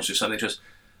slap her, she wants to do something, just,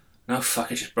 no,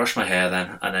 fuck it, just brush my hair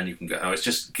then, and then you can go. No, it's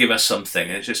just give us something.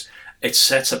 And it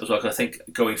sets up as well, because I think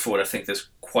going forward, I think there's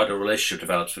quite a relationship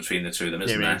develops between the two of them,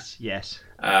 isn't there? There is, yes.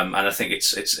 And I think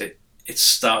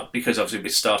because obviously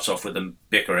it starts off with them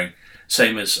bickering,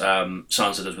 same as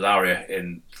Sansa does with Arya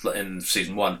in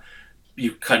season 1.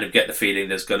 You kind of get the feeling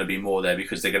there's going to be more there,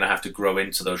 because they're going to have to grow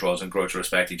into those roles and grow to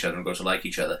respect each other and grow to like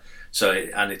each other. So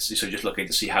just looking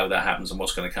to see how that happens and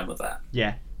what's going to come of that.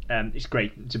 Yeah, it's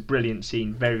great. It's a brilliant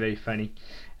scene, very, very funny.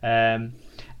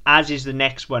 As is the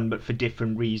next one, but for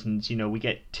different reasons. We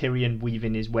get Tyrion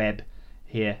weaving his web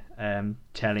here,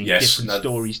 telling different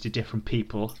stories to different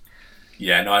people.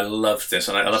 Yeah, no, I loved this,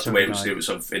 and I loved the way it was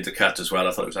sort of intercut as well.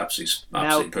 I thought it was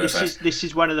absolutely perfect. This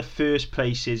is one of the first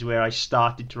places where I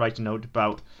started to write a note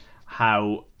about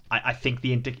how I think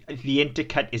the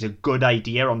intercut is a good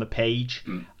idea on the page,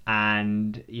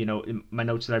 and my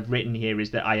notes that I've written here is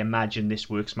that I imagine this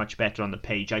works much better on the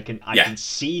page. I can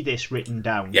see this written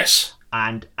down. Yes,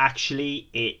 and actually,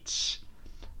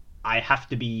 I have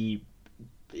to be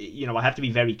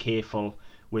very careful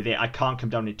with it. I can't come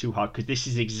down it too hard, because this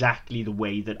is exactly the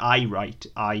way that I write.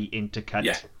 I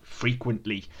intercut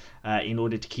frequently in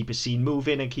order to keep a scene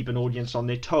moving and keep an audience on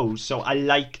their toes. So I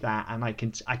like that, and I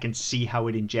can see how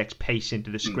it injects pace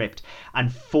into the script.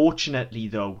 Unfortunately,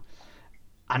 though,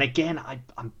 and again,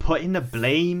 I'm putting the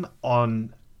blame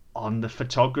on the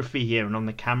photography here and on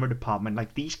the camera department.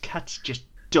 Like, these cuts just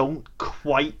don't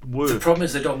quite work. The problem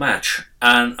is they don't match,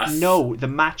 and no, the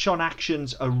match on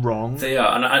actions are wrong. They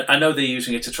are, and I know they're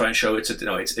using it to try and show it's a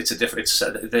different.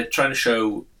 They're trying to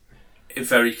show it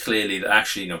very clearly that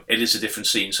actually, it is a different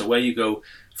scene. So where you go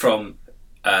from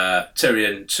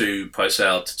Tyrion to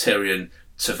Pycelle to Tyrion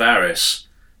to Varys,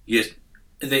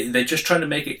 they're just trying to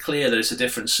make it clear that it's a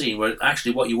different scene, where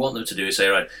actually what you want them to do is say,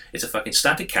 right, it's a fucking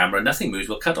static camera, nothing moves,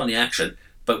 we'll cut on the action,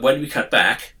 but when we cut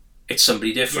back, it's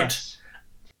somebody different. Yes.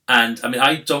 And, I mean,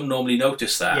 I don't normally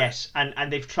notice that. Yes,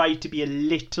 and they've tried to be a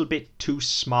little bit too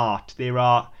smart. There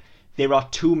are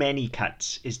too many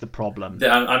cuts, is the problem.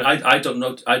 I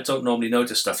don't normally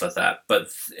notice stuff like that,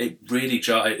 but it really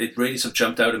sort of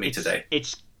jumped out at me today.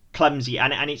 It's clumsy,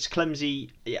 and it's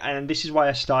clumsy, and this is why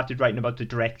I started writing about the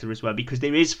director as well, because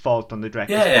there is fault on the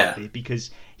director's part there,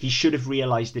 because he should have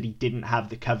realised that he didn't have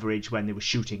the coverage when they were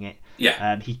shooting it.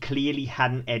 Yeah. He clearly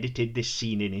hadn't edited this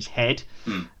scene in his head.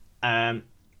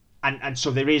 And so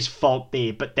there is fault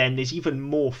there, but then there's even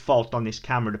more fault on this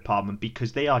camera department,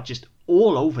 because they are just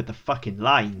all over the fucking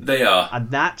line. They are. And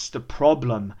that's the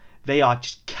problem. They are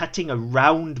just cutting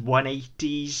around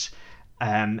 180s.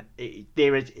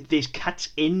 There's cuts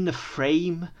in the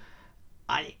frame.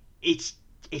 It's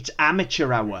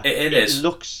amateur hour. It is. It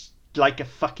looks like a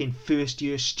fucking first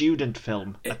year student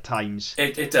film at times.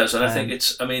 It does, and I think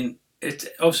it's. I mean,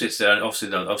 obviously it's there, and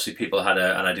obviously people had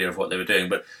an idea of what they were doing,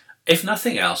 but if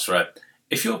nothing else, right?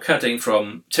 If you're cutting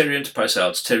from Tyrion to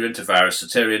Pycelle, to Tyrion to Varys, to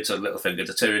Tyrion to Littlefinger,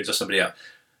 to Tyrion to somebody else,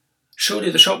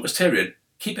 surely the shot was Tyrion.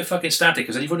 Keep it fucking static,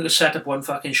 because then you've only got to set up one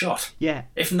fucking shot. Yeah.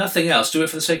 If nothing else, do it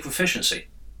for the sake of efficiency.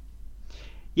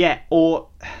 Yeah, or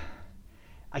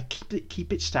I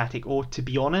keep it static, or to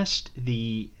be honest,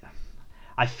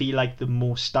 I feel like the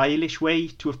more stylish way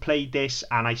to have played this,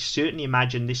 and I certainly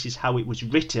imagine this is how it was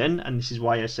written, and this is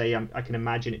why I say I can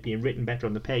imagine it being written better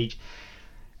on the page,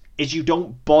 is you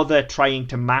don't bother trying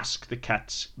to mask the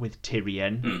cuts with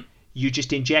Tyrion. You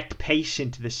just inject pace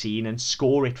into the scene and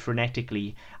score it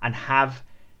frenetically, and have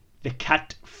the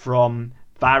cut from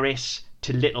Varys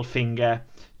to Littlefinger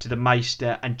to the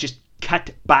Maester, and just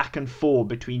cut back and forth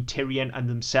between Tyrion and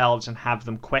themselves, and have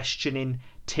them questioning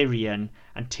Tyrion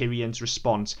and Tyrion's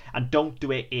response. And don't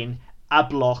do it in a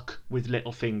block with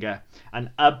Littlefinger and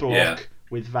a block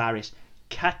with Varys.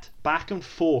 Cut back and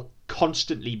forth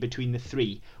constantly between the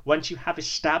three. Once you have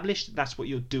established that's what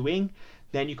you're doing,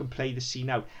 then you can play the scene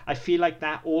out. I feel like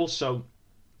that also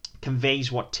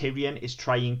conveys what Tyrion is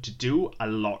trying to do a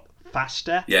lot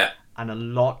faster and a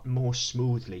lot more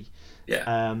smoothly.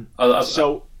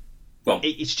 So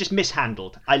it's just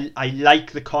mishandled. I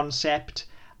like the concept,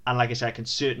 and like I said, I can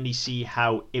certainly see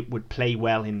how it would play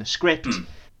well in the script.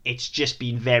 It's just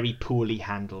been very poorly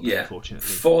handled, unfortunately.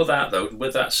 For that, though,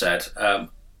 with that said, I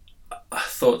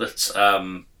thought that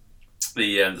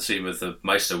the scene with the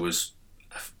Maester was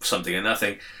something and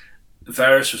nothing.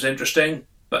 Varys was interesting,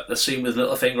 but the scene with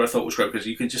Littlefinger I thought was great, because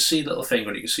you can just see Littlefinger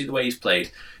and you can see the way he's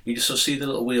played. You just sort of see the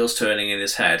little wheels turning in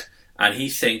his head, and he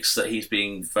thinks that he's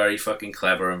being very fucking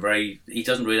clever and he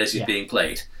doesn't realise he's being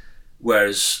played.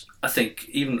 Whereas I think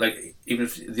even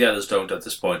if the others don't at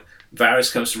this point,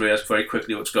 Varys comes to realise very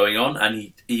quickly what's going on,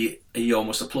 and he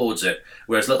almost applauds it.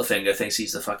 Whereas Littlefinger thinks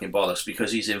he's the fucking bollocks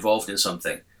because he's involved in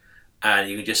something, and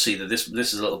you can just see that this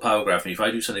is a little power graph. And if I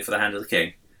do something for the hand of the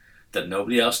king that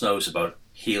nobody else knows about,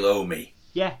 he'll owe me.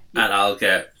 Yeah. And I'll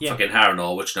get fucking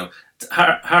Harrenhal, which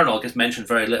Harrenhal gets mentioned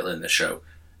very little in this show.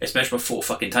 It's mentioned about 4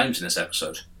 fucking times in this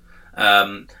episode.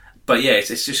 But yeah, it's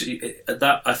just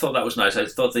that I thought that was nice. I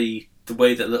thought the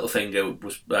way that Littlefinger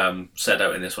was set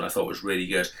out in this one, I thought was really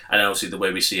good, and then obviously the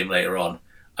way we see him later on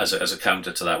as a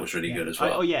counter to that was really good as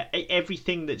well. Oh yeah,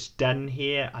 everything that's done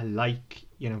here, I like.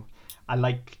 I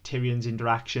like Tyrion's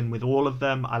interaction with all of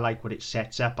them. I like what it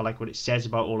sets up. I like what it says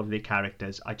about all of their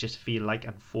characters. I just feel like,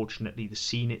 unfortunately, the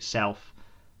scene itself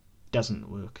doesn't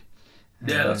work.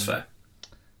 Yeah, that's fair.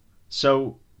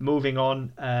 So moving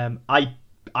on,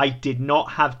 I did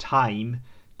not have time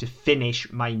to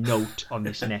finish my note on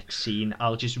this next scene.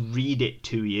 I'll just read it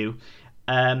to you.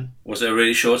 Was it a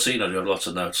really short scene, or do you have lots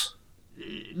of notes?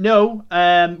 No,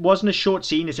 wasn't a short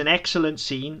scene. It's an excellent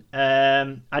scene,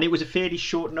 and it was a fairly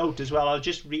short note as well. I'll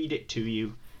just read it to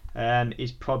you.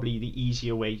 Is probably the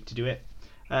easier way to do it.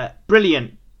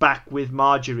 Brilliant. Back with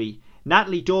Marjorie.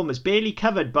 Natalie Dormer's barely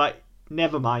covered, but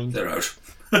never mind. They're out.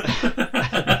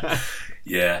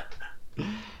 Yeah.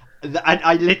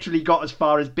 I literally got as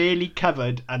far as barely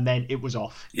covered, and then it was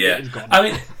off. Yeah, it was gone. I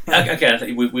mean, again, I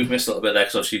think we've missed a little bit there,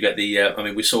 because obviously you get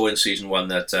the. We saw in season 1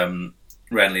 that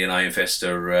Renly and Iron Fist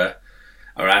are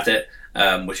at it,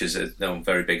 which is a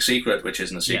very big secret, which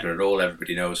isn't a secret at all.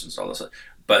 Everybody knows and all that stuff.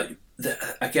 But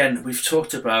again, we've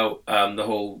talked about the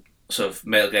whole sort of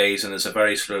male gaze, and there's a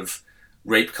very sort of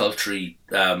rape culture-y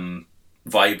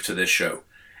vibe to this show.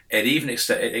 It even it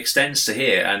extends to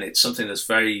here, and it's something that's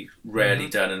very rarely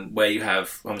done. And where you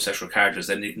have homosexual characters,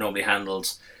 they're normally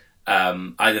handled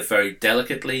either very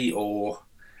delicately or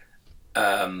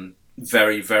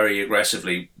very, very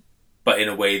aggressively. but in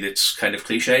a way that's kind of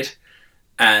cliched.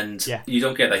 And you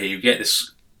don't get that here. You get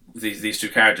these two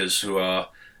characters who are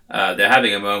they're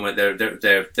having a moment.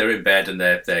 They're in bed and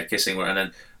they're kissing, and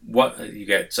then what you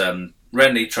get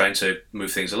Renly trying to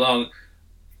move things along.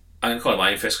 I'm gonna call him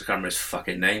Iron Fist. I can't remember his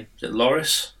fucking name. Is it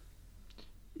Loris?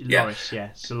 Loris, yeah.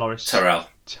 So Loris Tyrell.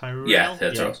 Yeah,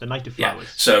 the Knight of Flowers.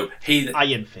 Yeah. So he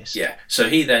Iron Fist. Yeah. So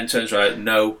he then turns around.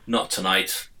 No, not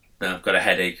tonight. No, I've got a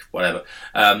headache. Whatever.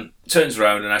 Turns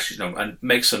around and actually and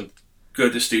makes some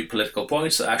good, astute political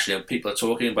points that actually people are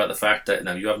talking about the fact that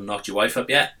you haven't knocked your wife up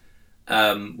yet.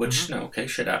 Which okay,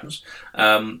 shit happens.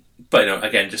 But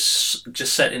again,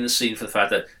 just setting the scene for the fact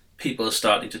that people are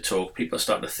starting to talk. People are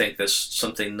starting to think there's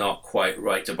something not quite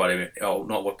right about him, or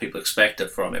not what people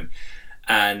expected from him.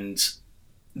 And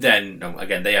then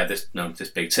again, they have this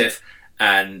big tiff,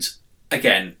 and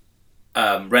again,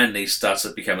 Renly starts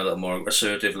to become a little more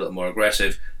assertive, a little more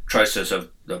aggressive. Tries to sort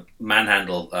of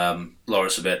manhandle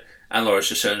Loris a bit, and Loris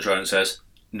just turns around and says,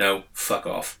 "No, fuck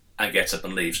off," and gets up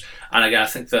and leaves. And again, I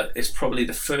think that it's probably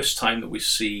the first time that we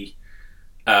see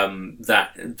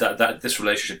that this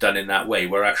relationship done in that way,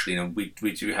 where actually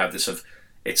we do have this of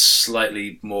it's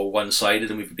slightly more one-sided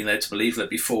than we've been led to believe. That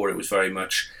before it was very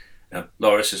much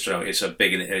Loris is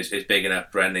big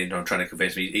enough. Renly trying to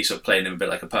convince me. He's sort of playing him a bit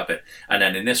like a puppet. And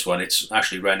then in this one, it's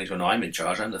actually Renly's going, "No, I'm in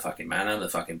charge. I'm the fucking man. I'm the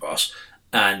fucking boss."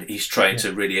 And he's trying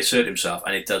to really assert himself,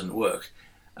 and it doesn't work.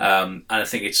 And I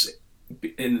think it's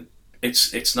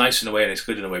nice in a way, and it's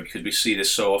good in a way, because we see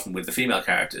this so often with the female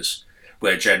characters,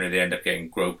 where generally they end up getting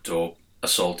groped or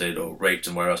assaulted or raped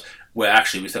and where else. Where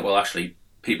actually we think, well, actually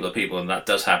people are people, and that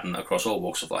does happen across all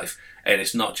walks of life. And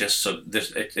it's not just so.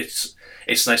 It's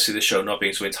nice to see the show not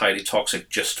being so entirely toxic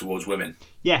just towards women.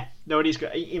 Yeah, no, it is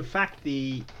good. In fact,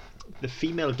 the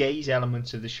female gaze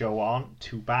elements of the show aren't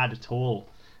too bad at all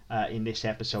in this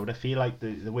episode. I feel like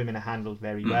the women are handled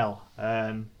very well.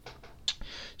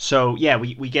 So yeah,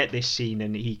 we get this scene,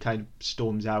 and he kind of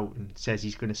storms out and says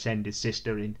he's going to send his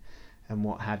sister in, and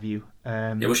what have you.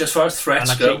 Which, as far as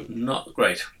threats go, not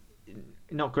great.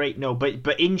 Not great, no.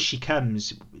 But in she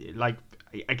comes. Like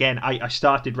again, I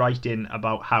started writing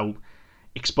about how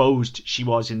exposed she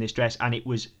was in this dress, and it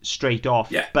was straight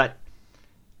off. Yeah. But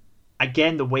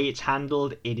again, the way it's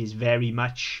handled, it is very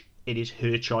much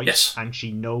her choice, yes. And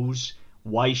she knows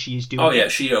why she is doing it. Oh yeah,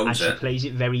 she owns it. And she plays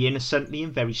it very innocently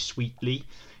and very sweetly.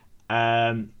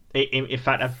 In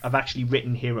fact, I've actually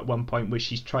written here at one point where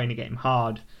she's trying to get him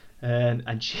hard,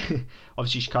 and she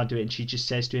obviously she can't do it, and she just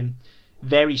says to him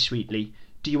very sweetly,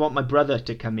 "Do you want my brother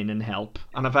to come in and help?"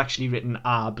 And I've actually written,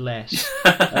 bless.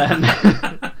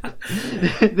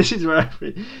 This is where I've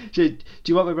written, "Do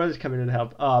you want my brother to come in and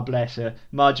help?" Bless her.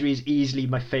 Marjorie's easily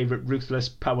my favourite ruthless,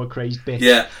 power-crazed bitch.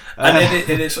 Yeah, and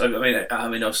it is. I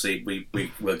mean, obviously,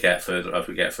 we will get further as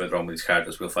we get further on with these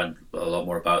characters. We'll find a lot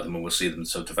more about them, and we'll see them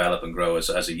sort of develop and grow as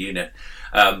a unit.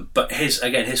 But his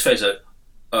face, I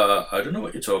don't know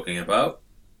what you're talking about.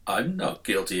 I'm not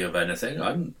guilty of anything.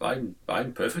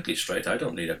 I'm perfectly straight. I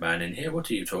don't need a man in here. What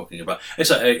are you talking about?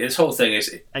 This whole thing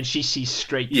is. And she sees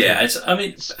straight. Yeah,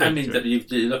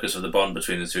 you look at sort of the bond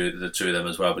between the two of them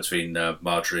as well, between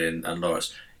Marjorie and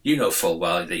Loris. You know full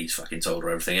well that he's fucking told her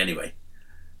everything anyway.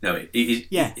 No, she's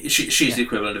the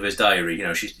equivalent of his diary.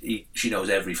 She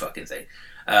knows every fucking thing,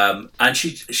 and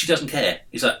she doesn't care.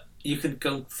 He's like, you can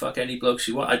go fuck any blokes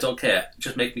you want. I don't care.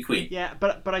 Just make me queen. Yeah,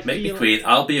 but I make me queen.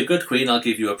 I'll be a good queen. I'll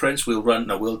give you a prince.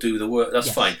 We'll do the work.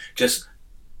 That's fine. Just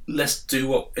let's do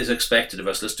what is expected of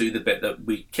us. Let's do the bit that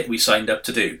we signed up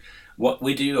to do. What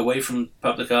we do away from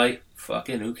public eye,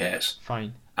 fucking who cares?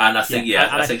 Fine. And I think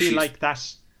I feel like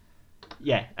that's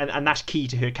and that's key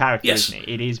to her character, yes. Isn't it?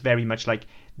 It is very much like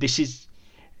this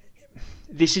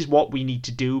is what we need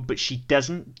to do, but she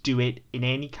doesn't do it in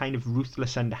any kind of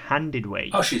ruthless, underhanded way.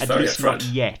 Oh, she's very upfront. Not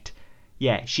yet.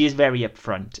 Yeah, she is very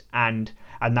upfront, and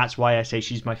that's why I say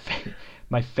she's my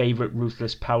favourite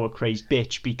ruthless, power-crazed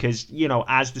bitch, because,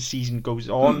 as the season goes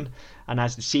on, and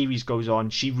as the series goes on,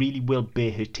 she really will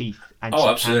bare her teeth, and she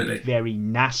absolutely. Can be very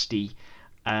nasty.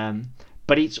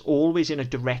 But it's always in a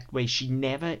direct way. She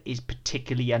never is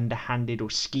particularly underhanded or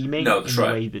scheming in the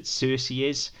way that Cersei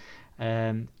is.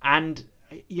 And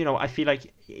I feel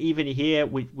like even here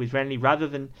with Renly, rather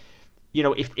than,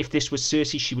 if this was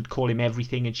Cersei, she would call him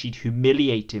everything and she'd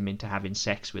humiliate him into having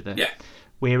sex with her. Yeah.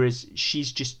 Whereas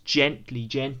she's just gently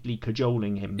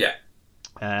cajoling him. Yeah.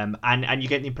 And you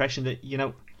get the impression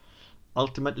that,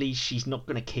 ultimately she's not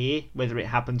going to care whether it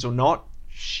happens or not.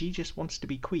 She just wants to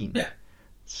be queen. Yeah.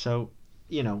 So,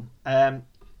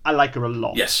 I like her a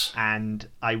lot. Yes. And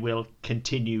I will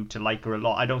continue to like her a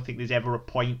lot. I don't think there's ever a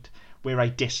point where I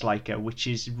dislike her, which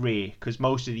is rare because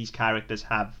most of these characters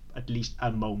have at least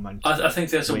a moment. I think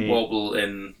there's a wobble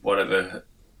in whatever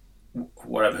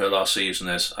her last season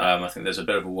is. I think there's a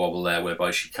bit of a wobble there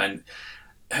whereby she kind.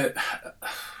 I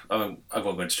won't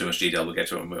go into too much detail. We'll get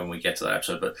to it when we get to that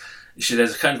episode. But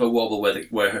there's a kind of a wobble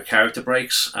where her character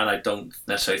breaks, and I don't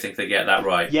necessarily think they get that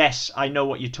right. Yes, I know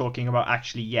what you're talking about.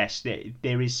 Actually, yes,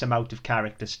 there is some out of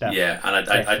character stuff. Yeah,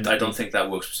 and I don't think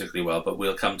that works particularly well. But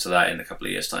we'll come to that in a couple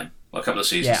of years' time, or a couple of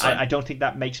seasons' time. I don't think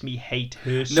that makes me hate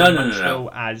her so much though,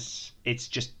 as it's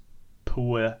just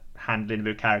poor handling of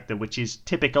her character, which is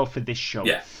typical for this show.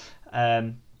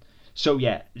 Yeah. So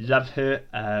yeah, love her.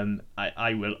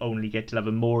 I will only get to love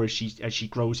her more as she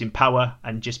grows in power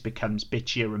and just becomes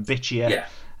bitchier and bitchier.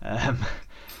 Yeah.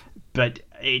 But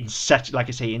in such a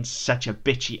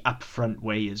bitchy upfront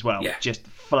way as well. Yeah. Just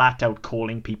flat out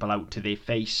calling people out to their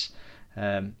face.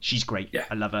 She's great. Yeah.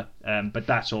 I love her. But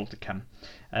that's all to come.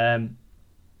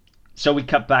 So we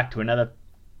cut back to another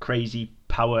crazy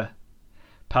power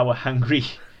hungry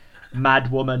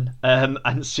mad woman. And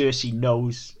Cersei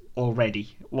knows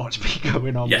already what's been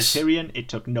going on with Tyrion. It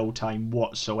took no time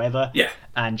whatsoever. Yeah.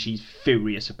 And she's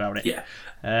furious about it. Yeah.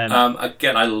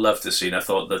 Again, I loved the scene. I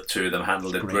thought the two of them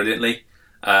handled it brilliantly.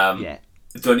 The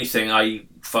only thing I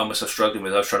found myself struggling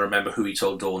with, I was trying to remember who he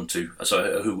told Dawn to.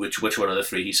 So which one of the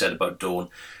three he said about Dawn.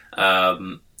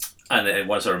 And then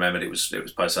once I remembered, it was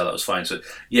Pycelle. That was fine. So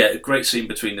yeah, a great scene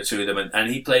between the two of them,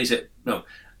 and he plays it. No,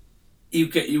 you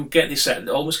get this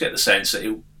almost get the sense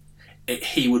that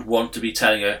he would want to be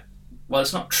telling her, well,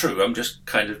 it's not true. I'm just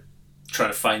kind of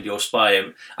trying to find your spy.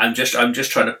 I'm just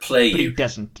trying to play you. But he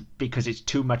doesn't, because it's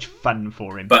too much fun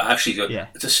for him. But actually,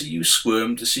 to see you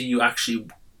squirm, to see you actually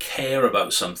care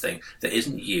about something that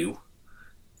isn't you,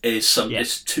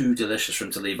 it's too delicious for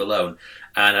him to leave alone.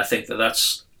 And I think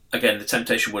that's, again, the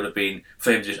temptation would have been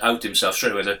for him to just out himself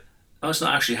straight away. No, it's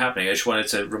not actually happening. I just wanted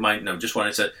to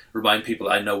remind people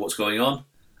I know what's going on.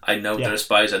 I know there are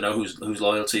spies. I know who's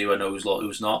loyal to you. I know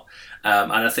who's not.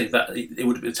 And I think that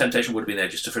the temptation would have been there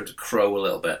just for him to crow a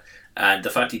little bit. And the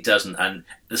fact he doesn't, and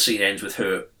the scene ends with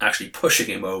her actually pushing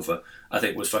him over, I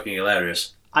think was fucking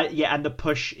hilarious. And the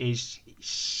push is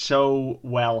so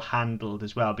well handled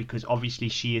as well, because obviously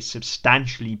she is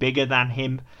substantially bigger than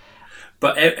him.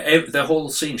 But the whole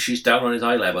scene, she's down on his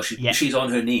eye level. She's on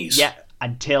her knees. Yeah,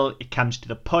 until it comes to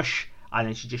the push. And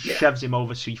then she just shoves him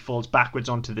over so he falls backwards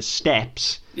onto the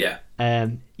steps. Yeah.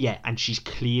 And she's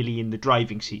clearly in the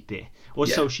driving seat there. Or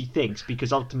so she thinks,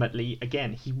 because ultimately,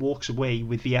 again, he walks away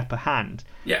with the upper hand.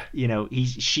 Yeah. You know,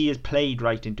 she has played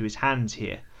right into his hands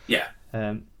here. Yeah.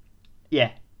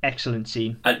 Excellent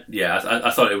scene. And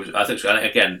I thought it was. I think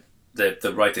again,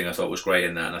 the writing I thought was great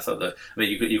in that, and I thought that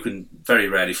you can very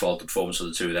rarely fault the performance of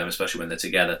the two of them, especially when they're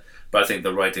together. But I think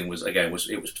the writing was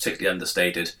particularly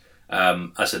understated.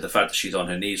 I said the fact that she's on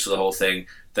her knees for the whole thing,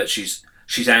 that she's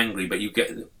angry, but you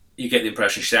get the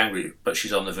impression she's angry, but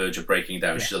she's on the verge of breaking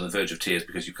down. Yes. She's on the verge of tears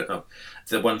because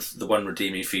the one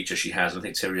redeeming feature she has. I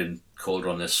think Tyrion called her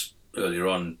on this earlier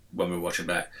on when we were watching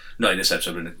back. Not in this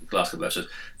episode, but in the last couple of episodes.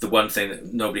 The one thing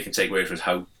that nobody can take away from her is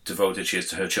how devoted she is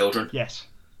to her children. Yes.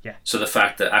 Yeah. So the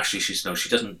fact that actually she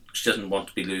doesn't want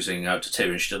to be losing out to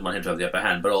Tyrion. She doesn't want him to have the upper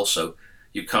hand, but also,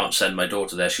 you can't send my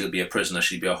daughter there. She'll be a prisoner.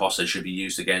 She'll be a hostage. She'll be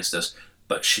used against us.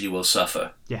 But she will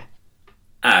suffer. Yeah.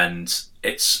 And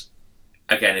it's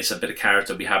a bit of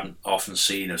character we haven't often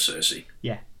seen of Cersei.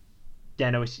 Yeah. Yeah,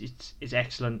 no, it's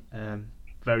excellent.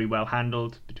 Very well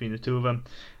handled between the two of them.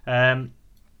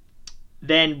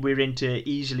 Then we're into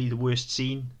easily the worst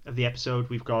scene of the episode.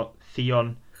 We've got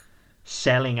Theon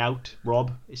selling out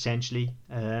Robb, essentially.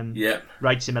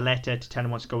 Writes him a letter to tell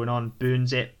him what's going on.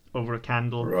 Burns it over a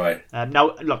candle. Right.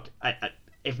 Now, look,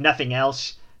 if nothing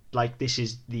else, this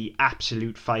is the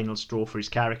absolute final straw for his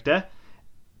character.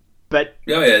 But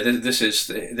this is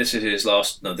his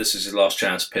last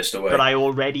chance pissed away. But I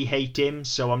already hate him,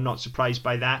 so I'm not surprised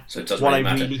by that. So it doesn't what really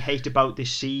matter. I really hate about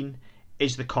this scene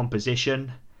is the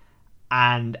composition,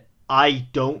 and I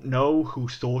don't know who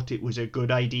thought it was a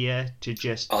good idea to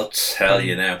just. I'll tell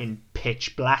you now. In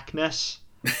pitch blackness.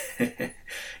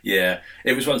 Yeah,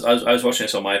 it was once I was watching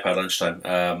this on my iPad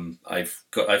lunchtime. I've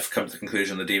come to the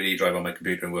conclusion the DVD drive on my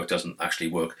computer and work doesn't actually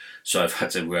work, so I've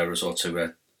had to resort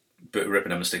to ripping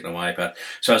them and sticking on my iPad.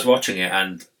 So I was watching it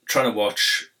and trying to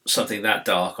watch something that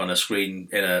dark on a screen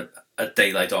in a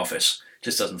daylight office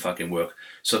just doesn't fucking work.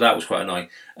 So that was quite annoying.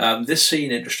 This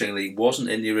scene, interestingly,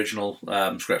 wasn't in the original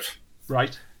script.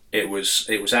 Right. It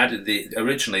was added.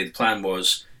 Originally the plan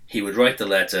was he would write the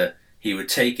letter. He would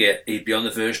take it. He'd be on the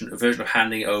version of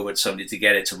handing it over to somebody to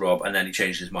get it to Robb, and then he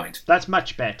changed his mind. That's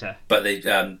much better. But they,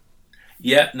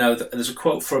 Yeah, no, there's a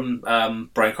quote from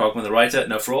Brian Cogman, the writer.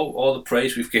 Now, for all the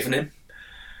praise we've given him,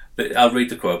 I'll read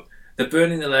the quote. The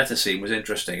burning the letter scene was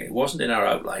interesting. It wasn't in our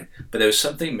outline, but there was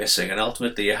something missing, and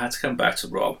ultimately it had to come back to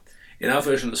Robb. In our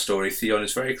version of the story, Theon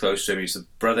is very close to him. He's the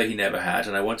brother he never had,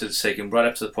 and I wanted to take him right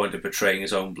up to the point of betraying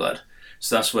his own blood.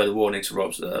 So that's where the warning to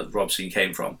Robb scene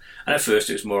came from. And at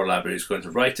first it was more elaborate. He was going to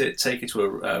write it, take it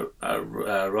to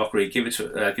a rockery, give it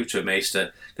to a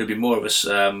maester. There'd be more of a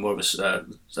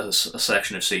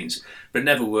selection of scenes, but it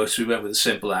never worked. So we went with a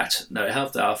simple act. Now it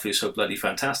helped that Alfie is so bloody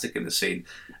fantastic in the scene,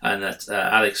 and that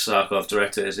Alex Sarkov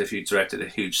directed it as if he directed a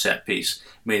huge set piece,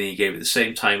 meaning he gave it the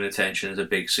same time and attention as a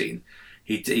big scene.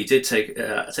 He did take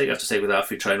after take with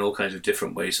Alfie, trying all kinds of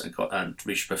different ways and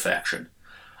reached perfection.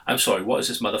 I'm sorry, what is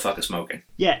this motherfucker smoking?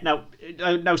 Yeah,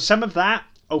 now some of that,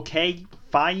 okay,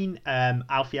 fine.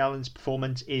 Alfie Allen's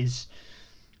performance is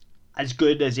as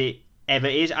good as it ever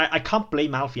is. I can't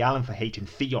blame Alfie Allen for hating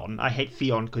Theon. I hate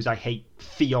Theon because I hate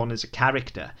Theon as a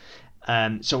character.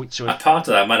 So a part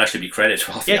of that might actually be credit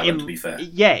to Alfie Allen, to be fair.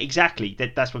 Yeah, exactly.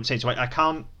 That's what I'm saying. So I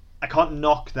can't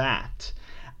knock that.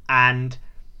 And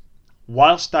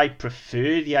whilst I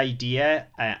prefer the idea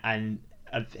and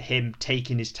of him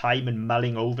taking his time and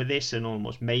mulling over this and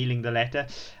almost mailing the letter,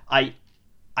 I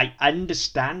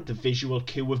understand the visual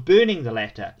cue of burning the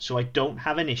letter, so I don't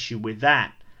have an issue with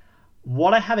that.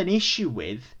 What I have an issue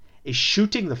with is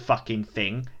shooting the fucking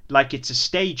thing like it's a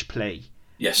stage play.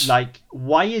 Yes. Like,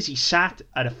 why is he sat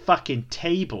at a fucking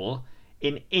table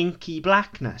in inky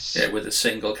blackness? Yeah, with a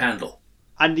single candle.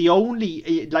 And the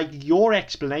only, like, your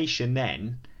explanation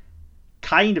then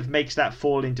kind of makes that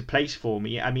fall into place for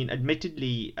me. I mean,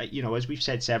 admittedly, as we've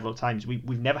said several times, we've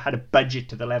never had a budget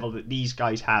to the level that these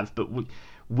guys have, but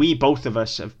we both of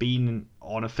us have been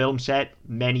on a film set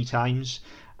many times,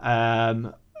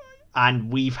 and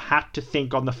we've had to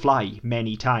think on the fly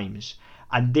many times.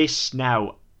 And this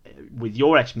now, with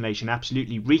your explanation,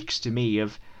 absolutely reeks to me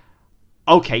of,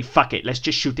 okay, fuck it, let's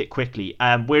just shoot it quickly.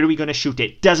 Where are we going to shoot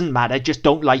it? Doesn't matter, just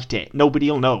don't light it.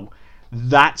 Nobody'll know.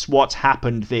 That's what's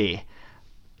happened there.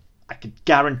 I could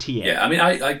guarantee it. Yeah, I mean,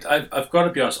 I've got to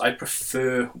be honest. I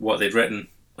prefer what they'd written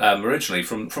originally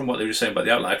from what they were saying about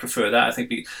the outline. I prefer that. I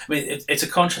think. It's a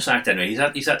conscious act anyway.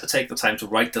 He's had to take the time to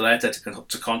write the letter,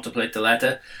 to contemplate the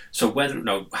letter. So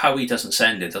how he doesn't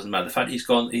send it doesn't matter. The fact he's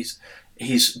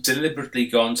deliberately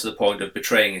gone to the point of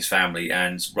betraying his family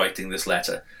and writing this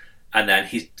letter, and then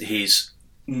he's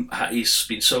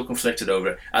been so conflicted over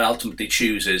it, and ultimately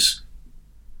chooses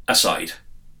a side.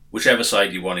 Whichever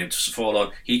side you want him to fall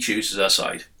on, he chooses a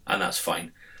side, and that's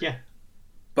fine. Yeah.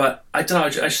 But I don't know, I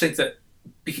just think that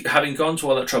having gone to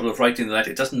all that trouble of writing the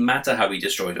letter, it doesn't matter how he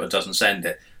destroyed it or doesn't send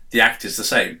it. The act is the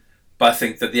same. But I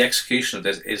think that the execution of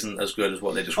this isn't as good as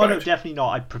what they described. Oh, no, definitely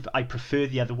not. I prefer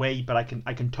the other way, but I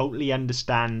can totally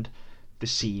understand the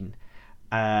scene.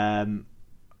 I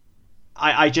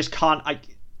just can't... I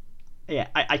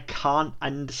can't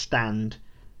understand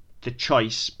the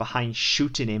choice behind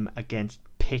shooting him against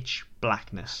pitch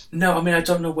blackness. No, I mean, I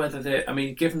don't know whether they... I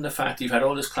mean, given the fact you've had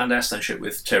all this clandestine shit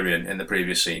with Tyrion in the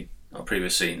previous scene, or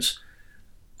previous scenes,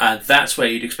 and that's where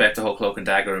you'd expect the whole cloak and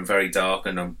dagger and very dark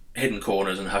and hidden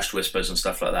corners and hushed whispers and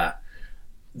stuff like that.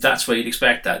 That's where you'd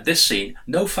expect that. This scene,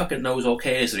 no fucking knows or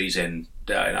cares that he's in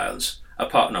the Iron Islands.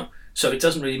 So it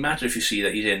doesn't really matter if you see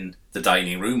that he's in the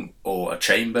dining room or a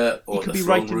chamber or the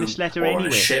throne room or on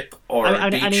a ship or a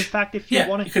beach. And in fact, if you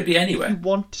want it could be anywhere. If you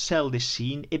want to sell this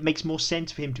scene, it makes more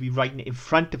sense for him to be writing it in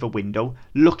front of a window,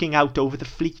 looking out over the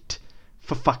fleet,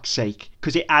 for fuck's sake,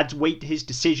 because it adds weight to his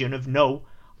decision of, no,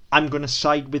 I'm going to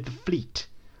side with the fleet.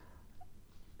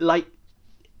 Like,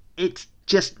 it's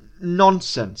just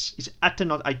nonsense. It's utter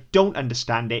nonsense. I don't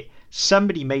understand it.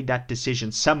 Somebody made that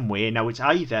decision somewhere. Now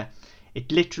it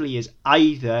literally is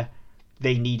either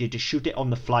they needed to shoot it on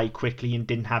the fly quickly and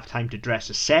didn't have time to dress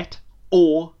a set,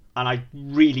 or, and I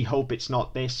really hope it's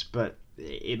not this, but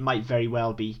it might very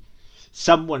well be,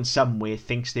 someone somewhere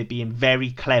thinks they're being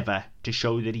very clever to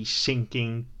show that he's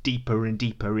sinking deeper and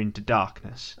deeper into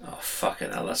darkness. Oh,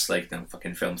 fucking hell, that's like them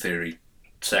fucking film theory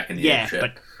second year shit. Yeah,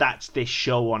 but that's this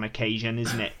show on occasion,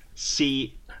 isn't it?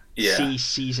 See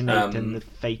season 8 and the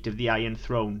fate of the Iron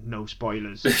Throne. No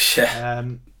spoilers. Yeah.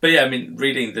 But yeah, I mean,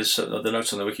 reading this, the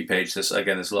notes on the wiki page, there's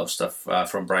a lot of stuff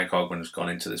from Brian Cogman has gone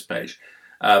into this page.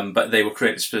 But they were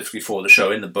created specifically for the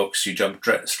show. In the books, you jump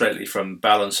straightly from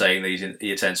Balon saying that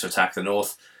he intends to attack the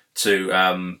north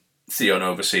to Theon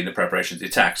overseeing the preparation of the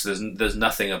attack. So there's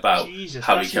nothing about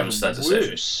how he comes to that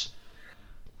decision.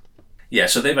 Yeah,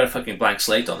 so they've had a fucking blank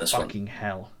slate on this one. Fucking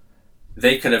hell.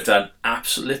 They could have done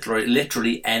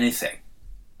literally anything.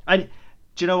 And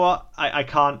do you know what? I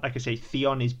can't, like I say,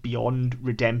 Theon is beyond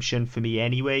redemption for me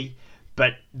anyway.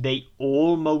 but they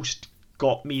almost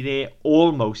got me there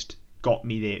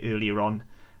earlier on.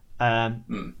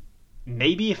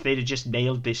 Maybe if they'd have just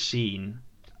nailed this scene,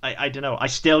 I don't know. I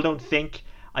still don't think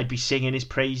I'd be singing his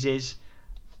praises,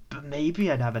 but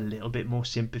maybe I'd have a little bit more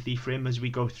sympathy for him as we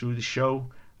go through the show.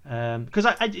 Because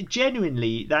I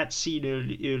genuinely, that scene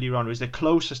earlier on was the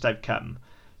closest I've come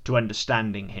to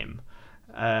understanding him.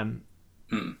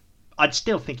 I'd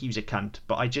still think he was a cunt,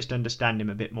 but I just understand him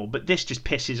a bit more. But this just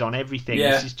pisses on everything.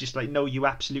 Yeah. This is just like, no, you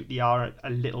absolutely are a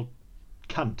little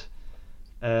cunt.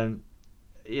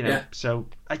 So...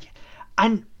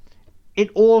 And it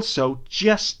also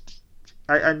just...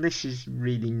 And this is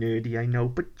really nerdy, I know,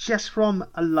 but just from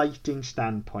a lighting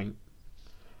standpoint,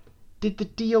 did the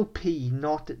DOP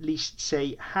not at least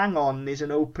say, hang on, there's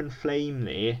an open flame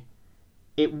there,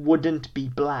 it wouldn't be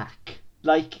black?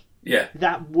 Like,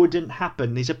 that wouldn't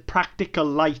happen. There's a practical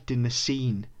light in the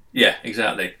scene. Yeah,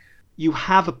 exactly. You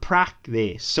have a prac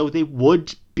there, so there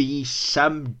would be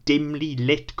some dimly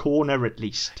lit corner at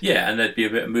least. Yeah, and there'd be a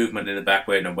bit of movement in the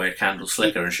background where candles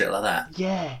flicker and shit like that.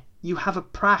 Yeah, you have a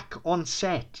prac on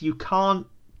set. You can't...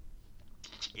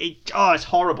 it's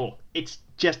horrible. It's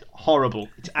just horrible.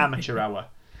 It's amateur hour.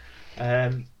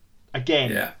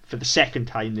 Again, for the second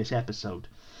time this episode.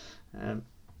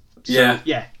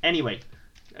 Anyway,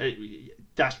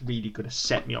 that's really going to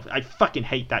set me off. I fucking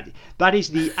hate that. That is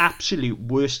the absolute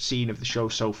worst scene of the show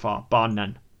so far, bar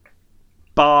none.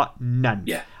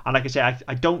 Yeah. And like I say,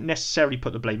 I don't necessarily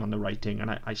put the blame on the writing,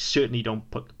 and I certainly don't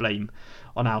put the blame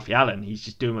on Alfie Allen. He's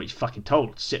just doing what he's fucking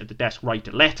told. Sit at the desk, write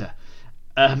a letter.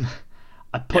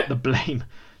 I put the blame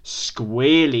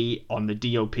squarely on the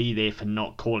DOP there for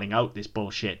not calling out this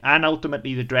bullshit. And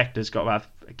ultimately the director's got to have,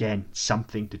 again,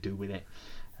 something to do with it.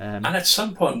 And at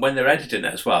some point when they're editing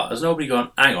it as well, has nobody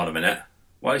gone, hang on a minute,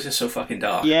 why is this so fucking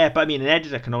dark? Yeah, but I mean, an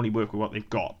editor can only work with what they've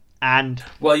got. And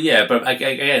well, yeah, but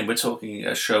again, we're talking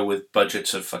a show with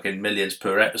budgets of fucking millions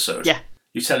per episode. Yeah.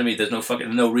 You're telling me there's no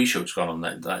reshoots gone on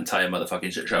that entire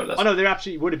motherfucking show? Oh no, there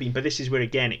absolutely would have been, but this is where,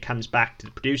 again, it comes back to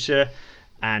the producer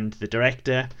and the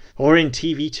director, or in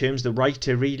TV terms, the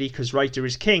writer, really, because writer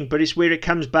is king, but it's where it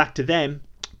comes back to them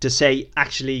to say,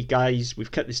 actually, guys,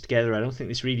 we've cut this together, I don't think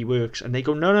this really works. And they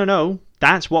go, no,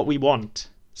 that's what we want.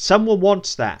 Someone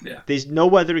wants that. Yeah. There's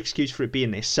no other excuse for it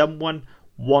being there. Someone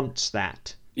wants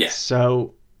that. Yeah.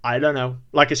 So, I don't know.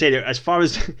 Like I said, as far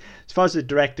as the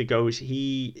director goes,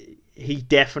 he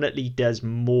definitely does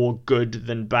more good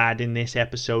than bad in this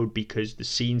episode, because the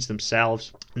scenes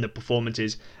themselves and the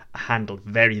performances are handled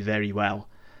very, very well.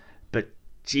 But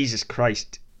Jesus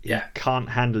Christ, he can't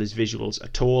handle his visuals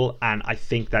at all, and I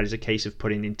think that is a case of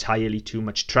putting entirely too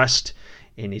much trust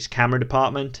in his camera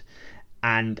department,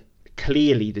 and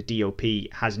clearly the DOP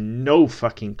has no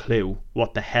fucking clue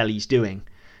what the hell he's doing.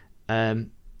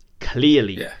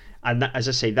 Clearly. Yeah. And that, as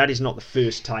I say, that is not the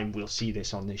first time we'll see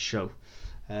this on this show.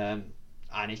 And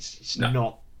it's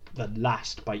not the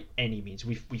last by any means.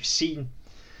 We've seen,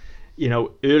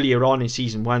 earlier on in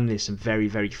season 1, there's some very,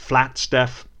 very flat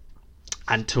stuff,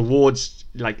 and towards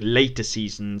like later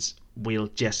seasons we'll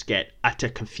just get utter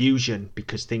confusion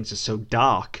because things are so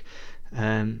dark.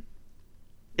 Horrible.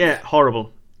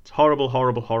 It's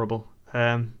horrible.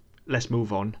 Let's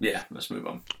move on. Yeah, let's move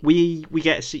on. We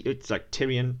get to see, it's like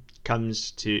Tyrion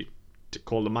comes to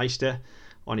call the Meister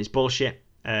on his bullshit.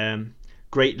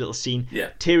 Great little scene.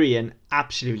 Yeah. Tyrion,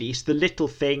 absolutely. It's the little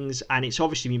things, and it's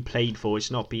obviously been played for. It's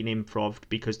not been improv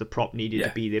because the prop needed to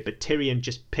be there. But Tyrion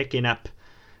just picking up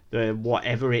the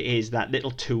whatever it is, that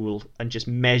little tool, and just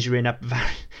measuring up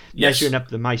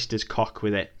the Meister's cock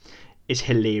with it is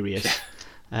hilarious.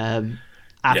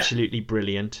 Absolutely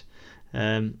brilliant.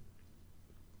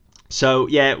 So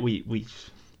yeah,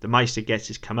 the Meister gets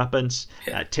his comeuppance.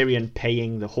 Tyrion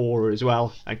paying the whore as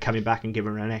well and coming back and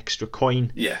giving her an extra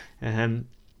coin. Yeah.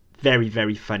 Very,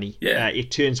 very funny. Yeah.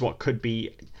 It turns what could be,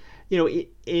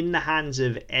 in the hands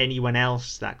of anyone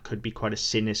else, that could be quite a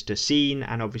sinister scene.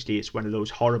 And obviously it's one of those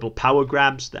horrible power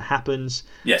grabs that happens.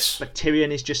 Yes. But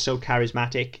Tyrion is just so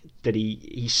charismatic that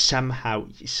he somehow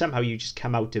you just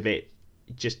come out of it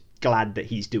just glad that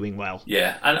he's doing well.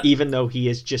 Yeah. And even though he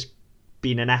has just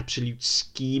been an absolute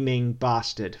scheming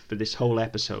bastard for this whole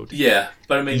episode. Yeah,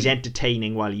 but I mean, he's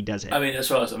entertaining while he does it. I mean, as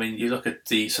well as you look at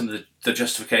some of the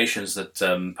justifications that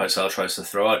Pycelle tries to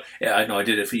throw out. Yeah, I know I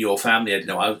did it for your family. It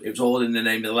was all in the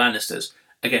name of the Lannisters.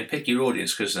 Again, pick your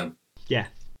audience, because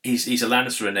he's a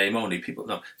Lannister in name only. People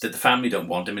know that the family don't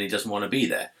want him and he doesn't want to be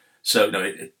there. So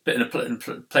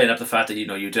playing up the fact that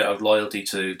you do have loyalty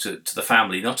to the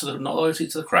family, not loyalty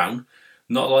to the crown.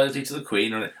 Not loyalty to the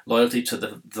Queen, or loyalty to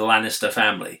the Lannister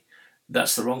family.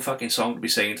 That's the wrong fucking song to be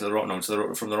singing from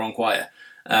the wrong choir.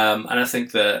 And I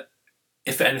think that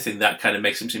if anything, that kind of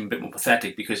makes him seem a bit more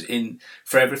pathetic, because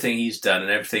for everything he's done and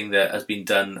everything that has been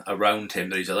done around him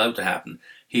that he's allowed to happen,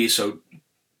 he is so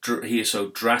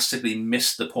drastically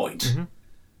missed the point. Mm-hmm.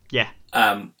 Yeah.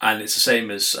 And it's the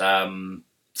same as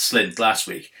Slint last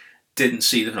week. Didn't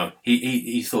see them. No,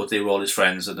 he thought they were all his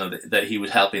friends, and that he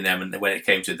was helping them, and when it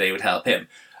came to it, they would help him.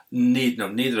 Neither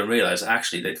of them realised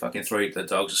actually they'd fucking throw the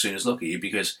dogs as soon as look at you,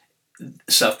 because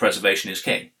self-preservation is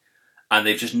king. And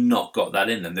they've just not got that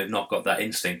in them. They've not got that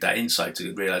instinct, that insight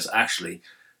to realise actually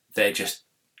they're just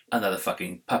another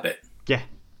fucking puppet. Yeah.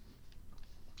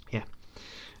 Yeah.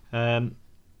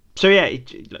 So yeah,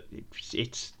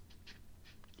 it's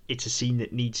a scene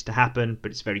that needs to happen,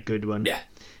 but it's a very good one. Yeah.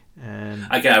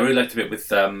 Again, I really liked the bit with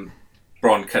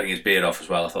Bronn cutting his beard off as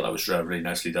well. I thought that was really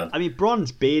nicely done. I mean,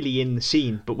 Bronn's barely in the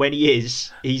scene, but when he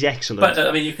is, he's excellent. But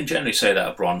I mean, you can generally say that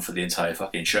of Bronn for the entire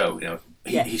fucking show. You know,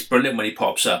 he's brilliant when he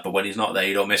pops up, but when he's not there,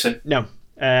 you don't miss him. No.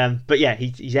 But yeah,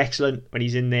 he's excellent when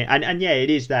he's in there, and yeah,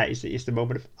 it is that. It's the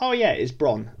moment of, oh yeah, it's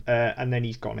Bronn, and then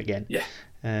he's gone again.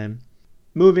 Yeah.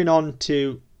 Moving on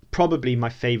to probably my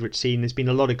favourite scene. There's been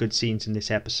a lot of good scenes in this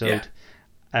episode.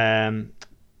 Yeah.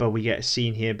 But we get a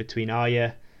scene here between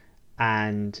Arya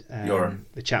and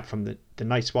the chap from the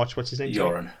Night's Watch. What's his name?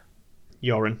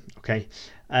 Yoren. Okay.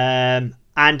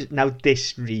 And now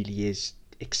this really is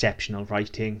exceptional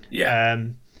writing. Yeah.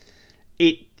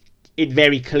 It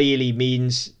very clearly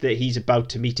means that he's about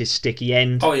to meet his sticky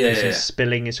end. Oh, yeah. He's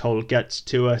spilling his whole guts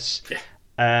to us. Yeah.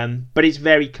 But it's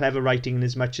very clever writing in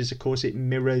as much as, of course, it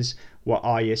mirrors what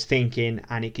Arya's thinking,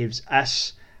 and it gives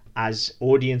us, as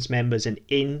audience members, an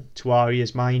in to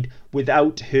Arya's mind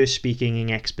without her speaking in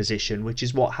exposition, which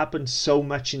is what happened so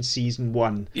much in season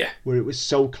 1, where it was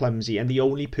so clumsy, and the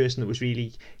only person that was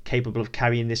really capable of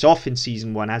carrying this off in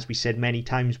season 1, as we said many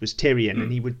times, was Tyrion.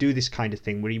 And he would do this kind of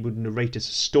thing where he would narrate us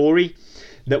a story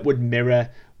that would mirror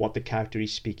what the character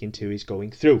he's speaking to is going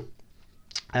through.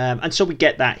 And so we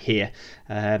get that here,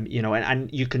 and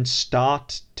you can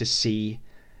start to see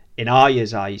in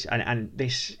Arya's eyes, and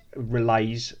this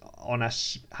relies on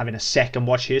us having a second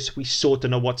watch here, so we sort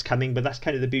of know what's coming, but that's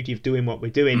kind of the beauty of doing what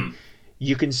we're doing.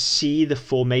 You can see the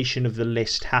formation of the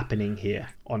list happening here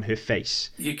on her face.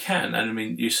 You can, and I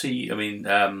mean, you see,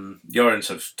 Yoren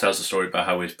sort of tells the story about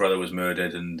how his brother was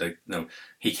murdered, and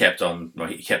he kept on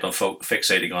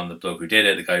fixating on the bloke who did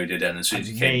it, the guy who did it, and as soon as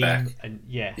he came back,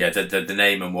 the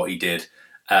name and what he did,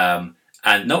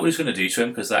 and not what he was going to do to him,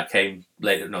 because that came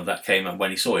later. No, that came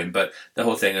when he saw him. But the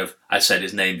whole thing of, I said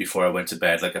his name before I went to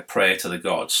bed, like a prayer to the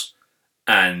gods.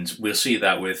 And we'll see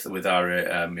that with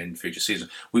Arya in future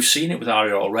seasons. We've seen it with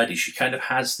Arya already. She kind of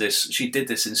has this. She did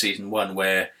this in season 1,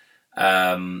 where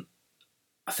I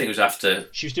think it was after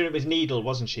she was doing it with Needle,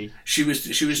 wasn't she? She was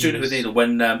doing it with Needle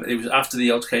when it was after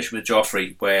the altercation with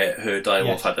Joffrey, where her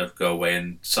direwolf had to go away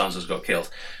and Sansa's got killed,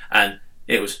 and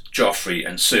it was Joffrey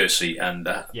and Cersei and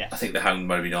I think the Hound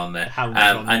might have been on there. The Hound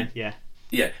was on there, yeah.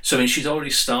 Yeah, so I mean, she's already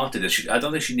started this. I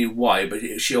don't think she knew why, but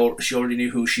she already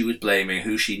knew who she was blaming,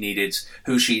 who she needed,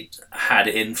 who she had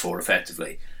it in for,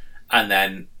 effectively. And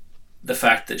then the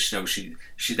fact that she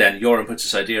then Yoren puts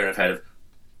this idea in her head of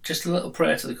just a little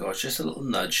prayer to the gods, just a little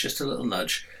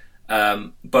nudge.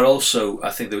 But also,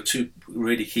 I think there were two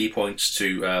really key points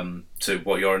to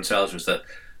what Yoren tells us, that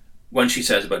when she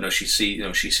says about she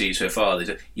sees her father,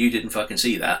 said, you didn't fucking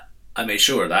see that. I made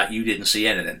sure of that. You didn't see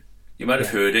anything. You might have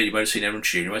heard it. You might have seen everyone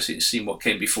cheering. You might have seen what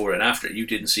came before and after it. You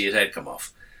didn't see his head come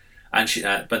off. And she,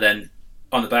 but then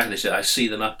on the back of this, I see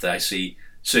them up there. I see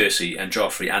Cersei and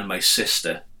Joffrey and my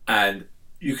sister, and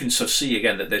you can sort of see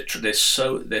again that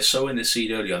they're sowing this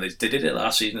seed early on. They did it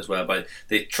last season as well, but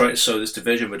they try to sow this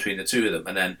division between the two of them,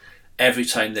 and then every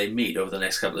time they meet over the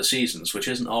next couple of seasons, which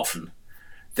isn't often,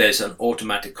 there's an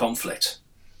automatic conflict.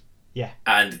 Yeah.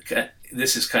 And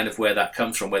this is kind of where that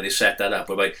comes from, where they set that up.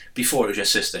 Where before it was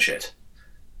just sister shit.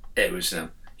 It was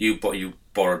you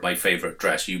borrowed my favourite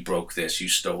dress, you broke this, you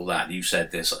stole that, you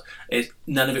said this.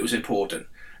 None of it was important.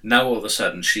 Now all of a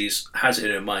sudden she has it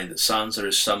in her mind that Sansa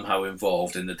is somehow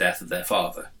involved in the death of their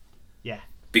father. Yeah.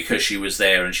 Because she was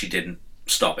there and she didn't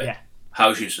stop it. Yeah.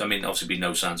 Obviously we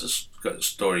know Sansa's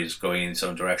story is going in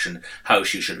some direction. How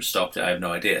she should have stopped it, I have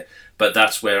no idea. But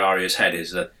that's where Arya's head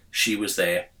is, that she was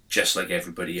there just like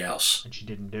everybody else. And she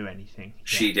didn't do anything.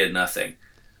 She did nothing.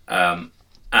 And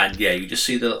yeah, you just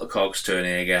see the little cogs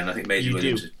turning again. I think Maisie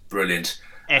Williams is brilliant.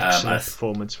 Excellent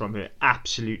performance from her.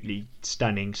 Absolutely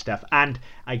stunning stuff. And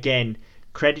again,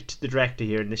 credit to the director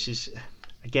here. And this is,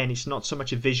 again, it's not so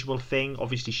much a visual thing.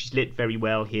 Obviously, she's lit very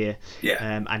well here.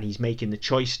 Yeah. And he's making the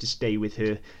choice to stay with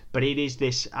her. But it is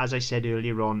this, as I said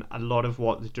earlier on, a lot of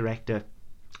what the director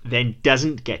then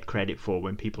doesn't get credit for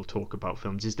when people talk about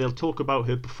films is they'll talk about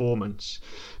her performance,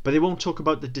 but they won't talk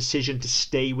about the decision to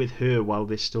stay with her while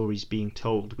this story's being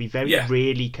told. We very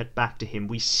rarely cut back to him.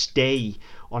 We stay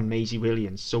on Maisie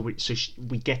Williams, so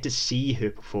we get to see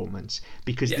her performance,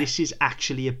 because this is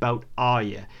actually about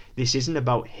Arya. This isn't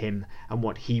about him and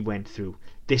what he went through.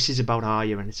 This is about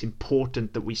Arya, and it's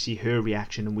important that we see her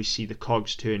reaction and we see the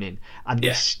cogs turn in, and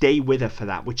they stay with her for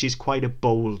that, which is quite a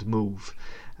bold move.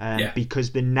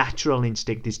 Because the natural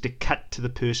instinct is to cut to the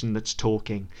person that's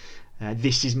talking.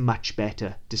 This is much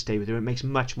better to stay with her. It makes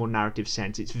much more narrative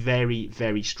sense. It's very,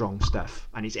 very strong stuff,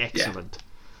 and it's excellent.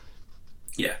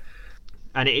 Yeah.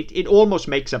 And it almost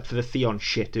makes up for the Theon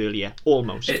shit earlier.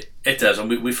 Almost. It does,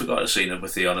 and we forgot a scene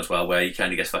with Theon as well, where he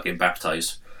kind of gets fucking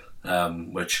baptised.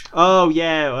 Which... Oh,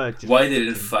 yeah. Why they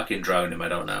didn't fucking drown him, I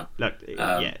don't know. Look,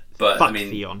 but fuck I mean,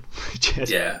 Theon.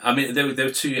 I mean, there were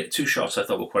two shots I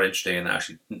thought were quite interesting, and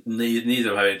actually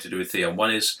neither having to do with Theon.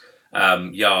 One is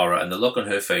Yara, and the look on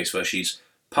her face where she's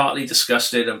partly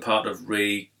disgusted and part of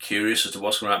really curious as to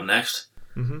what's going to happen next.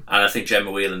 Mm-hmm. And I think Gemma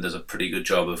Whelan does a pretty good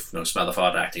job of smell of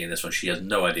fart acting in this one. She has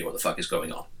no idea what the fuck is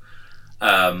going on.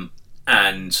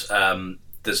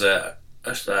 There's a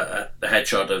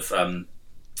headshot of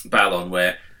Balon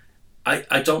where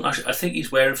I think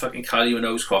he's wearing fucking Kylie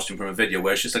Minogue's costume from a video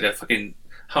where it's just like a fucking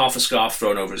half a scarf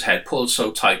thrown over his head, pulled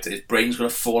so tight that his brain's going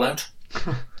to fall out.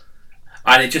 And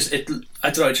I just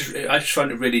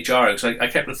find it really jarring. So I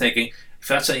kept on thinking, if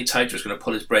that's any tighter, it's going to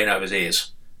pull his brain out of his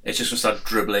ears. It's just going to start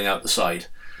dribbling out the side.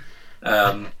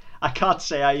 I can't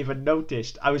say I even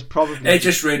noticed. I was probably... It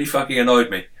just really fucking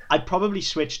annoyed me. I probably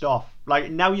switched off.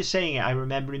 Like, now you're saying it, I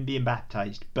remember him being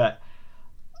baptised, but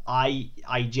I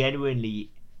genuinely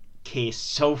care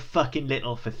so fucking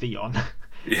little for Theon.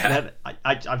 Yeah. that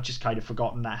I've just kind of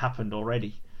forgotten that happened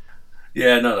already.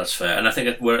 Yeah, no, that's fair. And I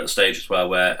think we're at the stage as well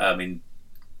where, I mean,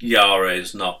 Yara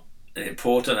is not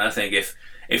important. I think if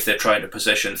they're trying to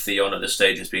position Theon at this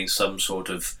stage as being some sort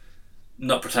of,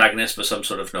 not protagonist, but some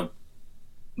sort of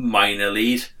minor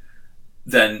lead,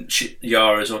 then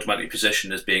Yara is automatically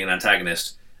positioned as being an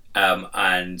antagonist,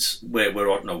 and we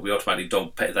automatically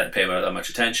don't pay her that much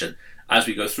attention. As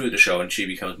we go through the show and she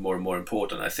becomes more and more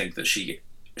important, I think that she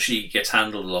gets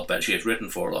handled a lot better, she gets written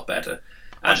for a lot better,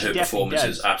 and her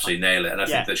performances absolutely nail it. And I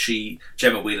think that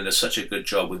Gemma Whelan does such a good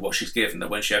job with what she's given, that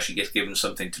when she actually gets given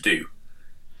something to do,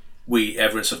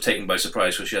 everyone's sort of taken by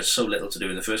surprise, because she has so little to do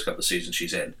in the first couple of seasons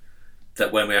she's in,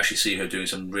 that when we actually see her doing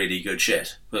some really good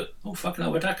shit, but fucking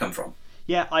hell, where'd that come from?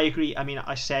 Yeah, I agree. I mean,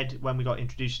 I said when we got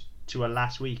introduced to her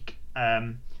last week,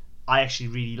 I actually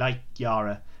really like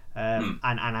Yara, and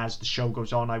as the show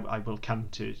goes on, I will come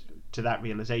to that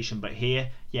realization. But here,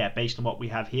 based on what we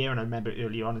have here, and I remember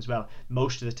earlier on as well,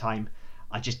 most of the time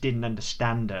I just didn't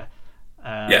understand her.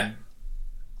 And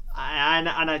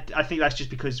I think that's just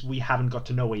because we haven't got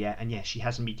to know her yet, and she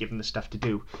hasn't been given the stuff to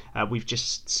do. We've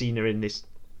just seen her in this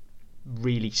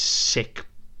really sick,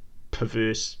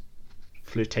 perverse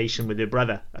flirtation with her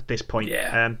brother at this point.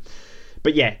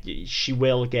 But she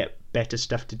will get better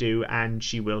stuff to do, and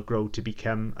she will grow to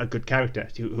become a good character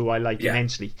who I like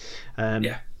immensely.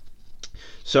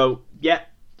 So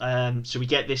we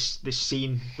get this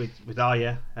scene with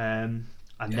Arya, and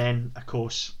then of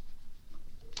course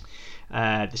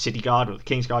the city guard or the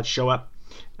King's Guard show up,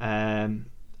 and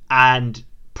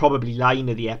probably line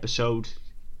of the episode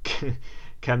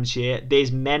comes here.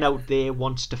 There's men out there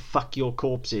wants to fuck your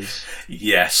corpses.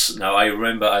 Yes. Now I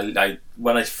remember I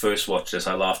when I first watched this,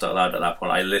 I laughed out loud at that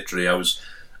point. I remember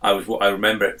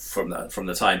it from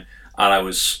the time, and I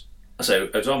was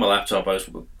on my laptop. I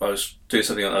was doing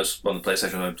something. I was on the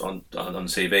PlayStation on the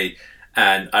TV,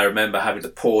 and I remember having to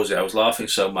pause it. I was laughing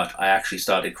so much I actually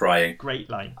started crying.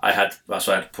 Great line. That's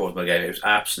why I had to pause my game. It was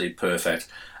absolutely perfect,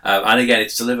 and again,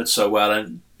 it's delivered so well,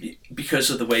 and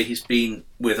because of the way he's been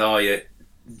with Arya,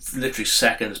 literally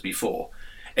seconds before,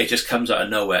 it just comes out of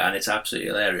nowhere, and it's absolutely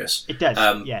hilarious. It does,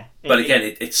 But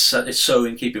again, it's so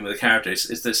in keeping with the character.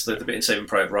 It's this the bit in Saving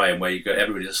Private Ryan where you got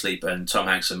everybody's asleep, and Tom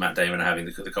Hanks and Matt Damon are having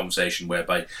the conversation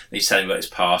whereby he's telling about his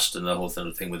past and the whole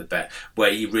thing with the bet,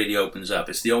 where he really opens up.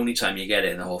 It's the only time you get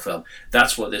it in the whole film.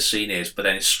 That's what this scene is. But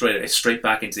then it's straight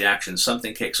back into the action.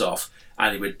 Something kicks off,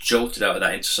 and we're jolted out of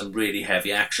that into some really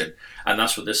heavy action, and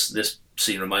that's what this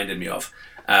scene reminded me of.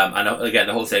 And again,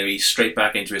 the whole thing, he's straight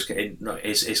back into his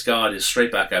guard is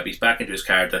straight back up. He's back into his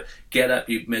character. Get up,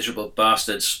 you miserable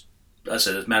bastards! I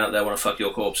said, there's men out there want to fuck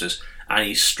your corpses, and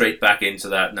he's straight back into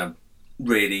that.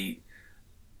 Really,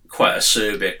 quite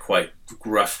acerbic, quite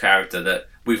gruff character that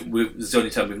the only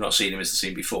time we've not seen him is the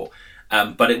scene before.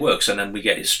 But it works, and then we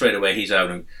get straight away. He's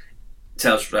out and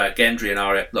tells Gendry and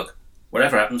Arya, look,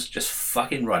 whatever happens, just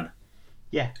fucking run.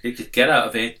 Yeah. You could get out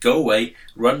of it, go away,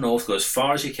 run north, go as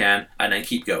far as you can, and then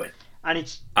keep going. And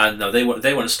no, they want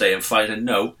to stay and fight, and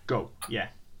no. Go, yeah.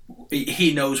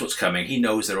 He knows what's coming. He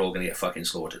knows they're all going to get fucking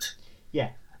slaughtered. Yeah.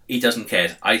 He doesn't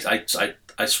care. I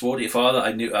swore to your father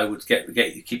I knew I would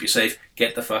keep you safe.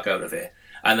 Get the fuck out of here.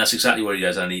 And that's exactly what he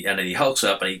does. And then he hulks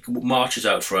up and he marches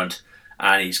out front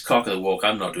and he's cock of the walk.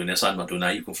 I'm not doing this. I'm not doing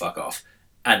that. You can fuck off.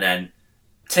 And then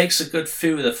takes a good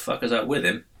few of the fuckers out with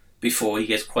him before he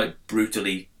gets quite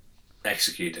brutally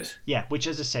executed. Yeah, which,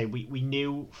 as I say, we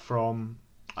knew from,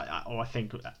 I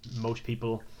think most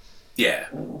people. Yeah.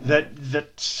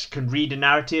 That can read a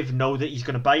narrative know that he's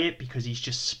going to buy it because he's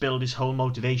just spilled his whole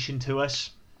motivation to us.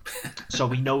 So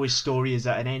we know his story is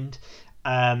at an end.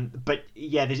 But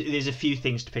yeah, there's a few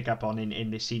things to pick up on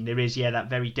in this scene. There is, that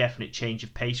very definite change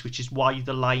of pace, which is why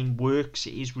the line works.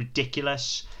 It is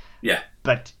ridiculous. Yeah.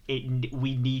 But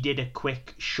we needed a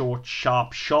quick, short,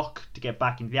 sharp shock to get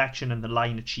back into the action, and the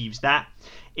line achieves that.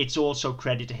 It's also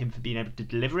credit to him for being able to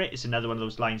deliver it. It's another one of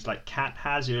those lines like Cat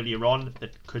has earlier on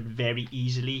that could very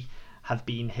easily have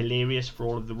been hilarious for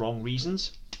all of the wrong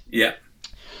reasons. Yeah.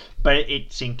 But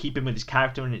it's in keeping with his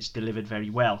character and it's delivered very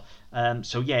well.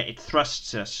 So it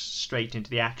thrusts us straight into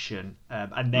the action.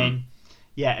 And then,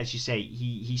 as you say,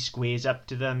 he squares up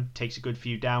to them, takes a good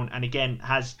few down, and again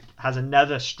has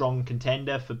another strong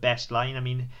contender for best line. I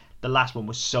mean, the last one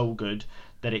was so good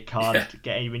that it can't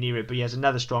get anywhere near it. But he has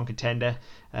another strong contender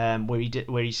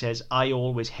where he says, "I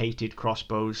always hated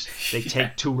crossbows. They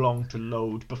take too long to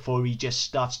load." Before he just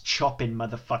starts chopping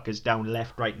motherfuckers down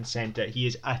left, right, and centre. He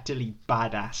is utterly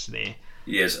badass there.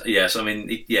 Yes. I mean,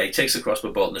 he takes the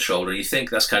crossbow bolt in the shoulder. You think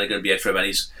that's kind of going to be it for him, and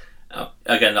he's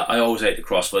again. I always hate the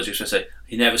crossbows. You say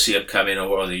you never see him come in,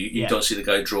 or you don't see the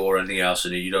guy draw or anything else,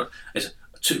 and you don't. It's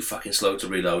too fucking slow to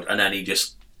reload, and then he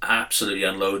just absolutely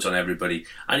unloads on everybody,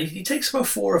 and he takes about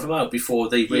 4 of them out before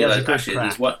they realise actually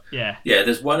there's one.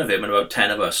 There's one of him and about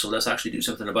 10 of us, so let's actually do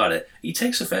something about it. He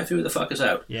takes a fair few of the fuckers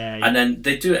out, and then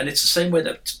they do it, and it's the same way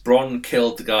that Bronn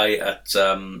killed the guy at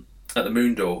the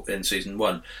Moon Door in season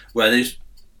 1, where they just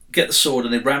get the sword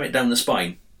and they ram it down the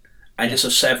spine and just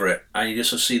sort of sever it, and you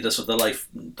just sort of see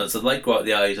the light go out of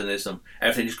the eyes, and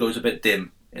everything just goes a bit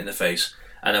dim in the face,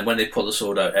 and then when they pull the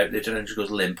sword out, it just goes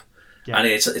limp. Yeah. And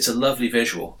it's a lovely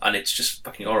visual, and it's just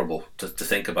fucking horrible to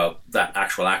think about that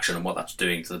actual action and what that's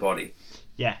doing to the body.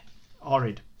 Yeah,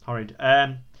 horrid.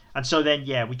 And so then,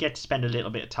 we get to spend a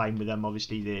little bit of time with them.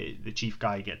 Obviously, the chief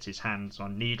guy gets his hands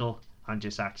on Needle and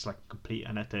just acts like a complete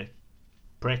and utter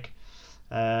prick.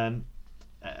 They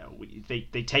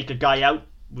take a guy out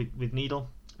with Needle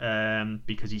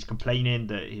because he's complaining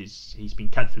that he's been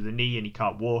cut through the knee and he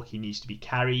can't walk. He needs to be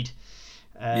carried.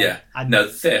 Now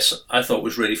this I thought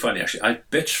was really funny actually. I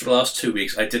bitched for the last 2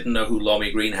 weeks. I didn't know who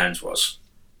Lommie Greenhands was.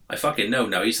 I fucking know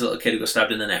now. He's the little kid who got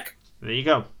stabbed in the neck. There you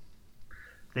go.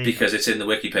 Because it's in the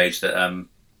wiki page that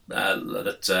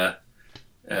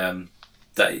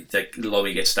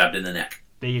Lommie gets stabbed in the neck.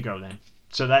 There you go then.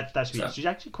 So that's which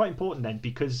actually quite important then,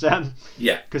 because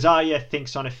Arya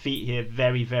thinks on her feet here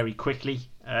very, very quickly.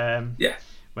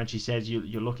 When she says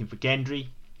you're looking for Gendry.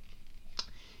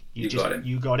 You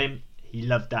got him. He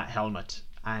loved that helmet,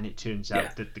 and it turns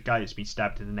out that the guy that's been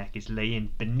stabbed in the neck is laying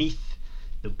beneath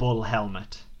the bull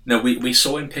helmet. No, we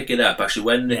saw him pick it up actually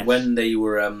when they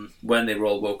were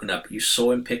all woken up. You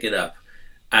saw him pick it up,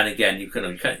 and again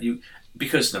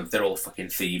because they're all fucking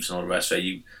thieves and all the rest of it.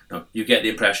 You get the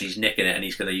impression he's nicking it and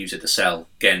he's going to use it to sell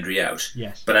Gendry out.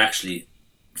 Yes, but actually,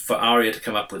 for Arya to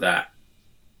come up with that,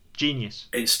 genius,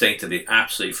 instinctively,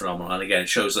 absolutely phenomenal. And again, it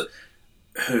shows that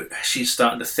she's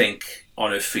starting to think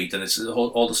on her feet, and it's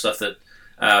all the stuff that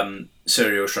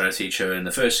Syrio was trying to teach her in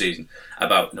the first season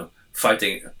about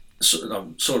fighting,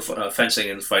 fencing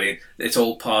and fighting. It's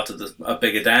all part of a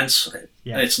bigger dance.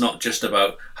 Yeah. And it's not just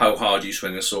about how hard you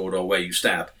swing a sword or where you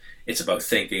stab. It's about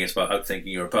thinking. It's about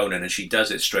outthinking your opponent, and she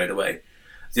does it straight away.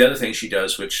 The other thing she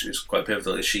does, which is quite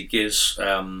pivotal, is she gives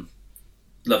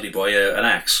Lovely Boy an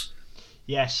axe.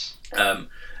 Yes.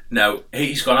 Now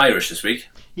he's gone Irish this week.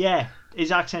 Yeah. His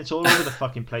accent's all over the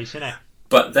fucking place, isn't it?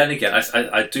 But then again,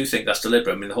 I do think that's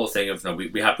deliberate. I mean, the whole thing of we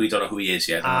don't know who he is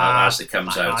yet, as it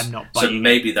comes out. I'm not buying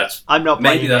maybe that's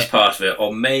part of it,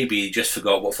 or maybe he just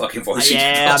forgot what fucking voice he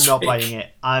did last week. buying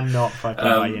it. I'm not fucking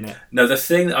buying it. No, the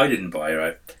thing that I didn't buy,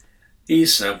 right?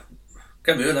 He's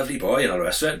come here, lovely boy, and all the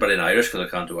rest of it, but in Irish because I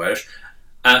can't do Irish.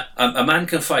 A man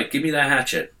can fight. Give me that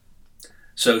hatchet.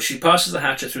 So she passes the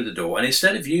hatchet through the door, and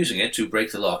instead of using it to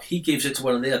break the lock, he gives it to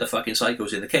one of the other fucking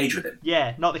psychos in the cage with him.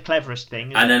 Yeah, not the cleverest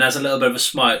thing. And then has a bit of a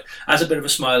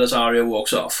smile as Arya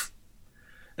walks off.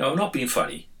 Now, I'm not being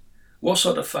funny. What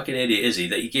sort of fucking idiot is he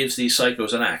that he gives these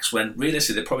psychos an axe when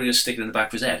realistically they're probably going to stick it in the back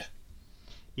of his head?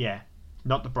 Yeah,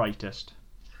 not the brightest.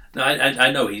 No,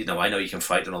 I know he can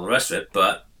fight and all the rest of it,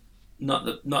 but not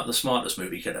the smartest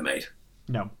move he could have made.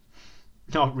 No,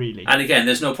 not really. And again,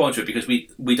 there's no point to it because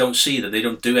we don't see them. They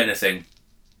don't do anything.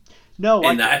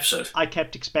 That episode. I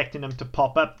kept expecting them to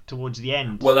pop up towards the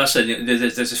end. Well, that's it.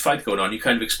 There's this fight going on. You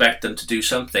kind of expect them to do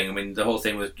something. I mean, the whole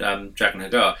thing with Jack and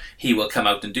Hagar, he will come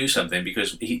out and do something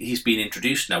because he's been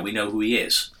introduced now. We know who he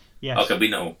is. Yes. Okay, we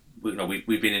know.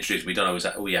 We've been introduced. We don't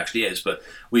know who he actually is, but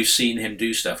we've seen him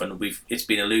do stuff, and it's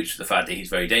been alluded to the fact that he's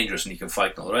very dangerous and he can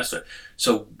fight and all the rest of it.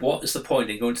 So, what is the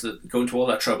point in going to all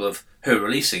that trouble of her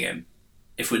releasing him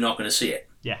if we're not going to see it?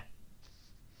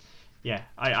 Yeah,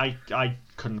 I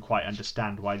couldn't quite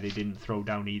understand why they didn't throw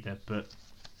down either, but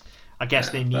I guess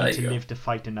they need to live to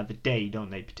fight another day, don't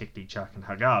they? Particularly Jack and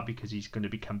Hagar, because he's going to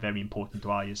become very important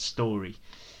to Arya's story.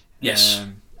 Yes.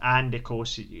 And of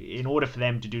course, in order for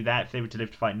them to do that, if they were to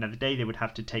live to fight another day, they would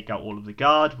have to take out all of the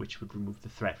guard, which would remove the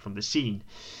threat from the scene.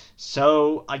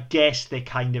 So I guess they're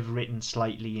kind of written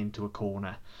slightly into a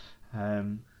corner.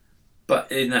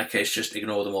 But in that case, just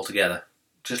ignore them altogether.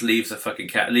 Just leave the fucking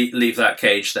leave that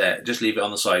cage there. Just leave it on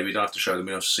the side. We don't have to show them.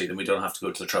 We don't have to see them. We don't have to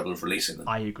go to the trouble of releasing them.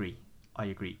 I agree.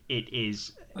 It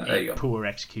is a poor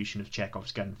execution of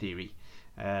Chekhov's gun theory.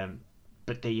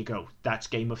 But there you go. That's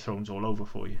Game of Thrones all over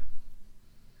for you.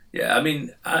 Yeah, I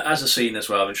mean, as a scene as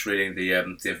well, I'm just reading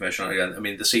the information on it again. I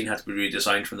mean, the scene had to be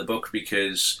redesigned from the book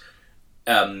because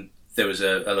there was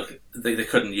they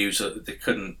couldn't use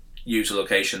a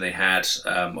location they had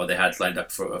or they had lined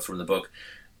up from the book.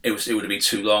 It would have been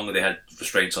too long. They had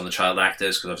restraints on the child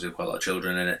actors because obviously there were quite a lot of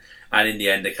children in it. And in the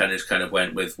end, they kind of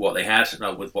went with what they had,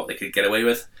 not with what they could get away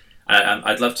with.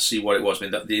 I'd love to see what it was. I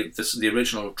mean, the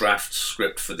original draft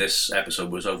script for this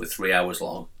episode was over 3 hours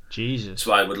long. Jesus.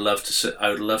 So I would love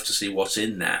to see what's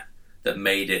in that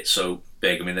made it so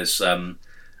big. I mean, there's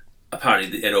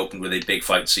apparently it opened with a big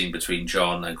fight scene between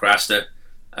Jon and Craster,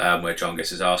 where Jon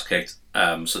gets his ass kicked.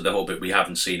 So the whole bit we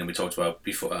haven't seen and we talked about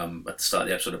before at the start of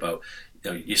the episode about.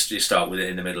 You start with it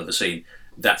in the middle of the scene.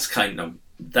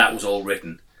 That was all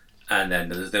written, and then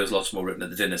there was lots more written at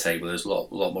the dinner table. There's a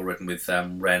lot more written with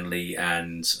Renly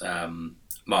and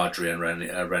Marjorie and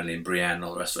Renly and Brienne and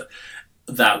all the rest of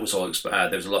it. That was all. There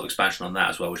was a lot of expansion on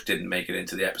that as well, which didn't make it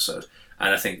into the episode.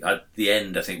 And I think at the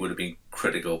end, would have been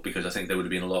critical because I think there would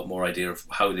have been a lot more idea of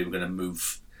how they were going to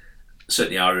move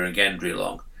certainly Arya and Gendry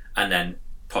along, and then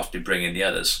possibly bring in the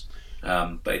others.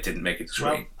 But it didn't make it to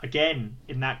screen. Well, again,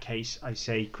 in that case, I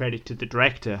say credit to the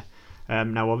director.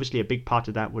 Now, obviously, a big part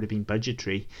of that would have been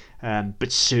budgetary,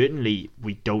 but certainly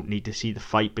we don't need to see the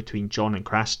fight between Jon and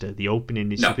Craster. The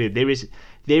opening is superb.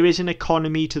 There is an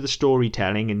economy to the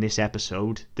storytelling in this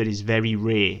episode that is very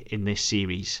rare in this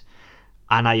series,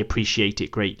 and I appreciate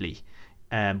it greatly.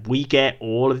 We get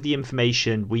all of the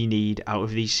information we need out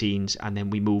of these scenes, and then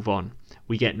we move on.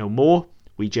 We get no more.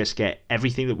 We just get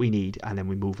everything that we need and then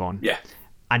we move on. Yeah.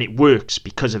 And it works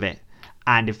because of it.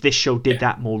 And if this show did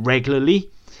that more regularly,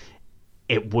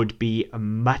 it would be a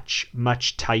much,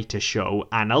 much tighter show.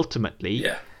 And ultimately,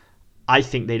 I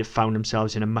think they'd have found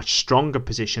themselves in a much stronger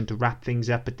position to wrap things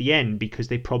up at the end because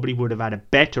they probably would have had a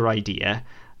better idea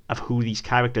of who these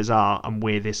characters are and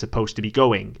where they're supposed to be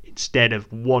going instead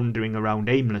of wandering around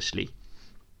aimlessly.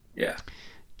 Yeah.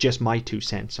 Just my 2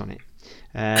 cents on it.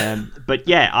 But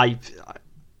yeah,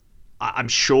 I'm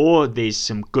sure there's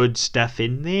some good stuff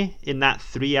in there in that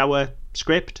 3-hour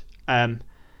script. I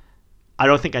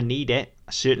don't think I need it.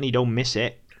 I certainly don't miss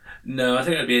it. No, I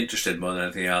think I'd be interested more than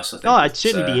anything else. I'd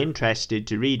certainly be interested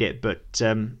to read it, but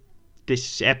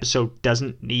this episode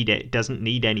doesn't need it. It doesn't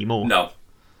need any more. No,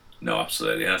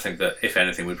 absolutely. And I think that if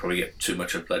anything, we'd probably get too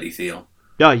much of bloody Theon.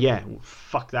 Oh yeah,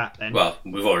 fuck that then. Well,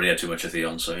 we've already had too much of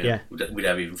Theon, so we'd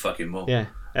have even fucking more. Yeah.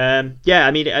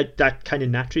 I mean, that kind of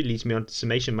naturally leads me on to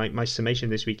summation. My summation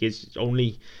this week is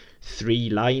only 3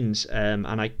 lines, and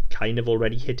I kind of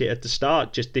already hit it at the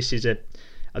start. Just this is a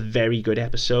very good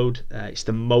episode. It's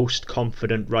the most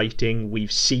confident writing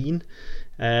we've seen,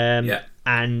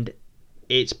 and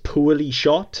it's poorly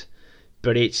shot,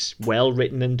 but it's well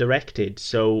written and directed.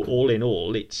 So all in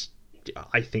all, it's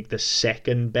I think the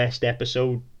second best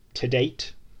episode to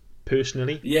date,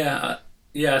 personally. Yeah,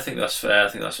 I think that's fair. I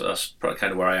think that's probably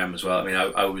kind of where I am as well. I mean,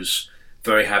 I was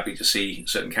very happy to see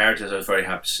certain characters. I was very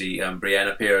happy to see Brienne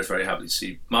appear. I was very happy to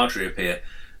see Marjorie appear,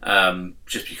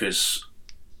 just because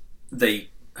they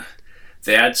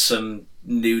add some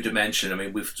new dimension. I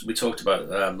mean, we talked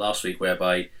about last week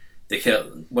whereby they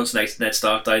killed once Ned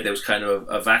Stark died. There was kind of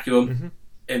a vacuum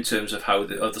in terms of how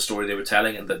the story they were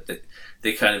telling, and that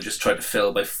they kind of just tried to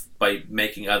fill by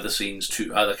making other scenes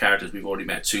to other characters we've already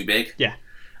met too big. Yeah.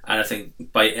 And I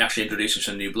think by actually introducing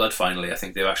some new blood finally, I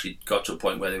think they've actually got to a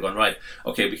point where they've gone, right,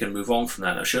 okay, we can move on from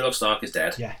that. Now, Sherlock Stark is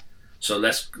dead. Yeah. So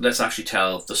let's actually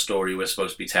tell the story we're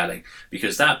supposed to be telling.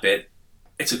 Because that bit,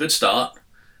 it's a good start,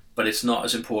 but it's not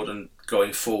as important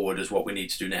going forward as what we need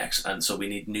to do next. And so we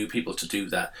need new people to do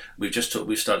that. We've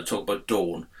started to talk about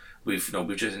Dawn. We've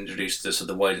just introduced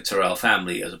the wider Tyrell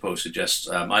family as opposed to just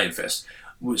Iron Fist.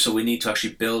 So we need to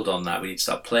actually build on that. We need to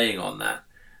start playing on that.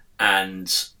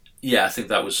 And yeah, I think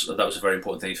that was a very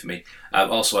important thing for me.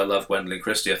 Also, I love Gwendolyn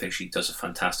Christie. I think she does a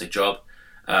fantastic job.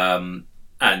 And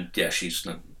yeah,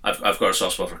 I've got a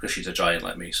soft spot for her because she's a giant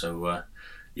like me. So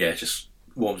yeah, it just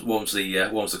warms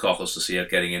the cockles to see her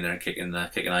getting in there and kicking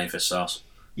Iron Fist's ass.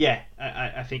 Yeah,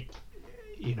 I think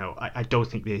I don't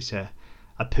think there's a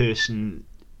person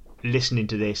listening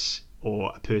to this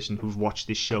or a person who's watched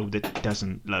this show that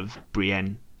doesn't love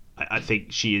Brienne. I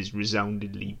think she is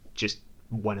resoundingly just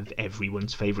one of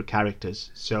everyone's favourite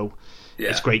characters. So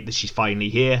It's great that she's finally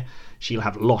here. She'll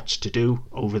have lots to do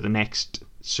over the next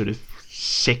sort of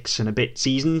 6 and a bit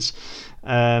seasons.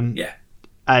 And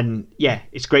yeah,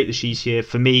 it's great that she's here.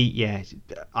 For me, yeah,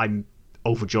 I'm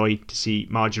overjoyed to see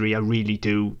Marjorie. I really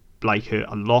do like her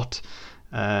a lot.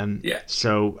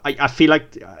 So I feel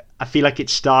like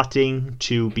it's starting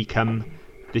to become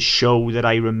the show that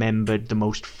I remembered the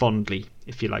most fondly,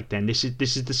 if you like. Then this is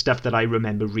the stuff that I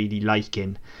remember really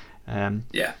liking. And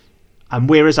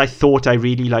whereas I thought I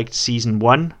really liked season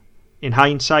 1 in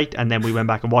hindsight, and then we went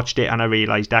back and watched it, and I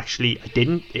realised actually I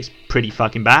didn't. It's pretty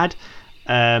fucking bad.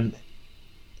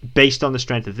 Based on the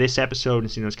strength of this episode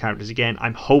and seeing those characters again,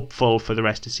 I'm hopeful for the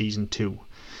rest of season 2.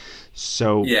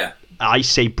 So I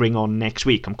say bring on next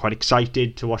week. I'm quite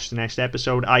excited to watch the next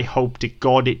episode. I hope to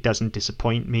God it doesn't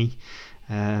disappoint me.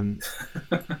 I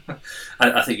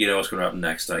think you know what's going to happen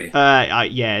next, don't you?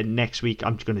 Next week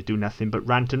I'm going to do nothing but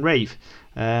rant and rave.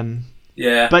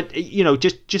 Yeah. But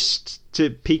just to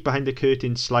peek behind the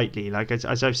curtain slightly, like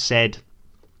as I've said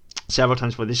several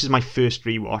times before, this is my first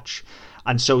rewatch,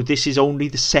 and so this is only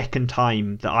the second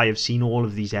time that I have seen all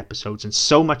of these episodes, and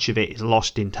so much of it is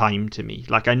lost in time to me.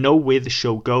 Like, I know where the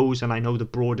show goes and I know the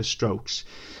broader strokes.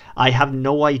 I have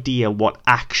no idea what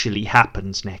actually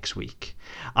happens next week,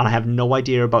 and I have no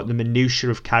idea about the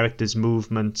minutiae of characters'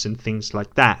 movements and things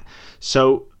like that.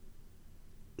 So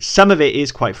some of it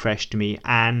is quite fresh to me,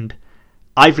 and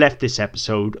I've left this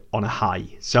episode on a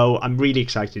high. So I'm really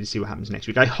excited to see what happens next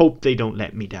week. I hope they don't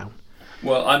let me down.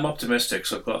 Well, I'm optimistic,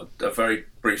 so I've got a very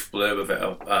brief blurb of it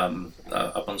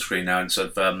up on screen now. And so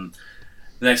the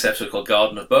next episode called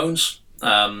Garden of Bones.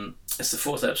 It's the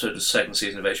 4th episode of the 2nd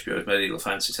season of HBO's medieval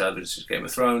fantasy television Game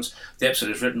of Thrones. The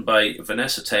episode is written by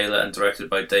Vanessa Taylor and directed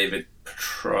by David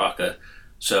Petrarca.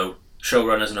 So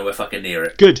showrunners are nowhere fucking near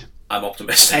it. Good. I'm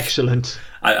optimistic. Excellent.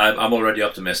 I'm already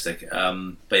optimistic.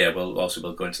 But yeah, we'll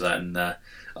go into that in a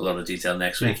lot of detail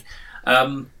next week.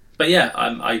 But yeah,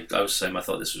 I was saying I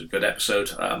thought this was a good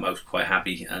episode. I was quite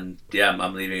happy, and yeah,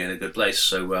 I'm leaving it in a good place.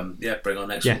 So bring on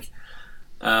next week.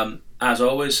 As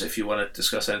always, if you want to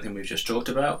discuss anything we've just talked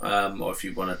about, or if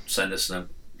you want to send us a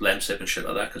lemsip and shit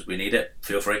like that, because we need it,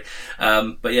 feel free.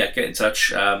 But yeah, get in touch.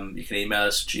 You can email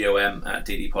us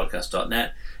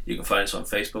gom@ddpodcast.net. You can find us on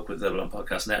Facebook with Level On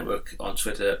Podcast Network, on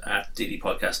Twitter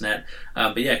 @ddpodcastnet.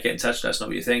 But yeah, get in touch. Let us know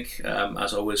what you think.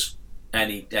 As always,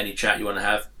 any chat you want to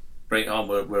have, bring it on.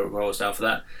 We're always down for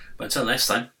that. But until next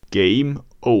time, game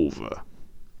over.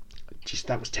 Just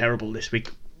that was terrible this week.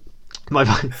 My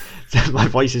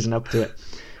voice isn't up to it.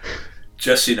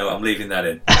 Just so you know, I'm leaving that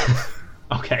in.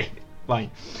 Okay,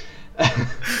 fine.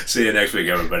 See you next week,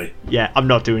 everybody. Yeah, I'm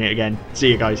not doing it again.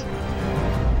 See you guys.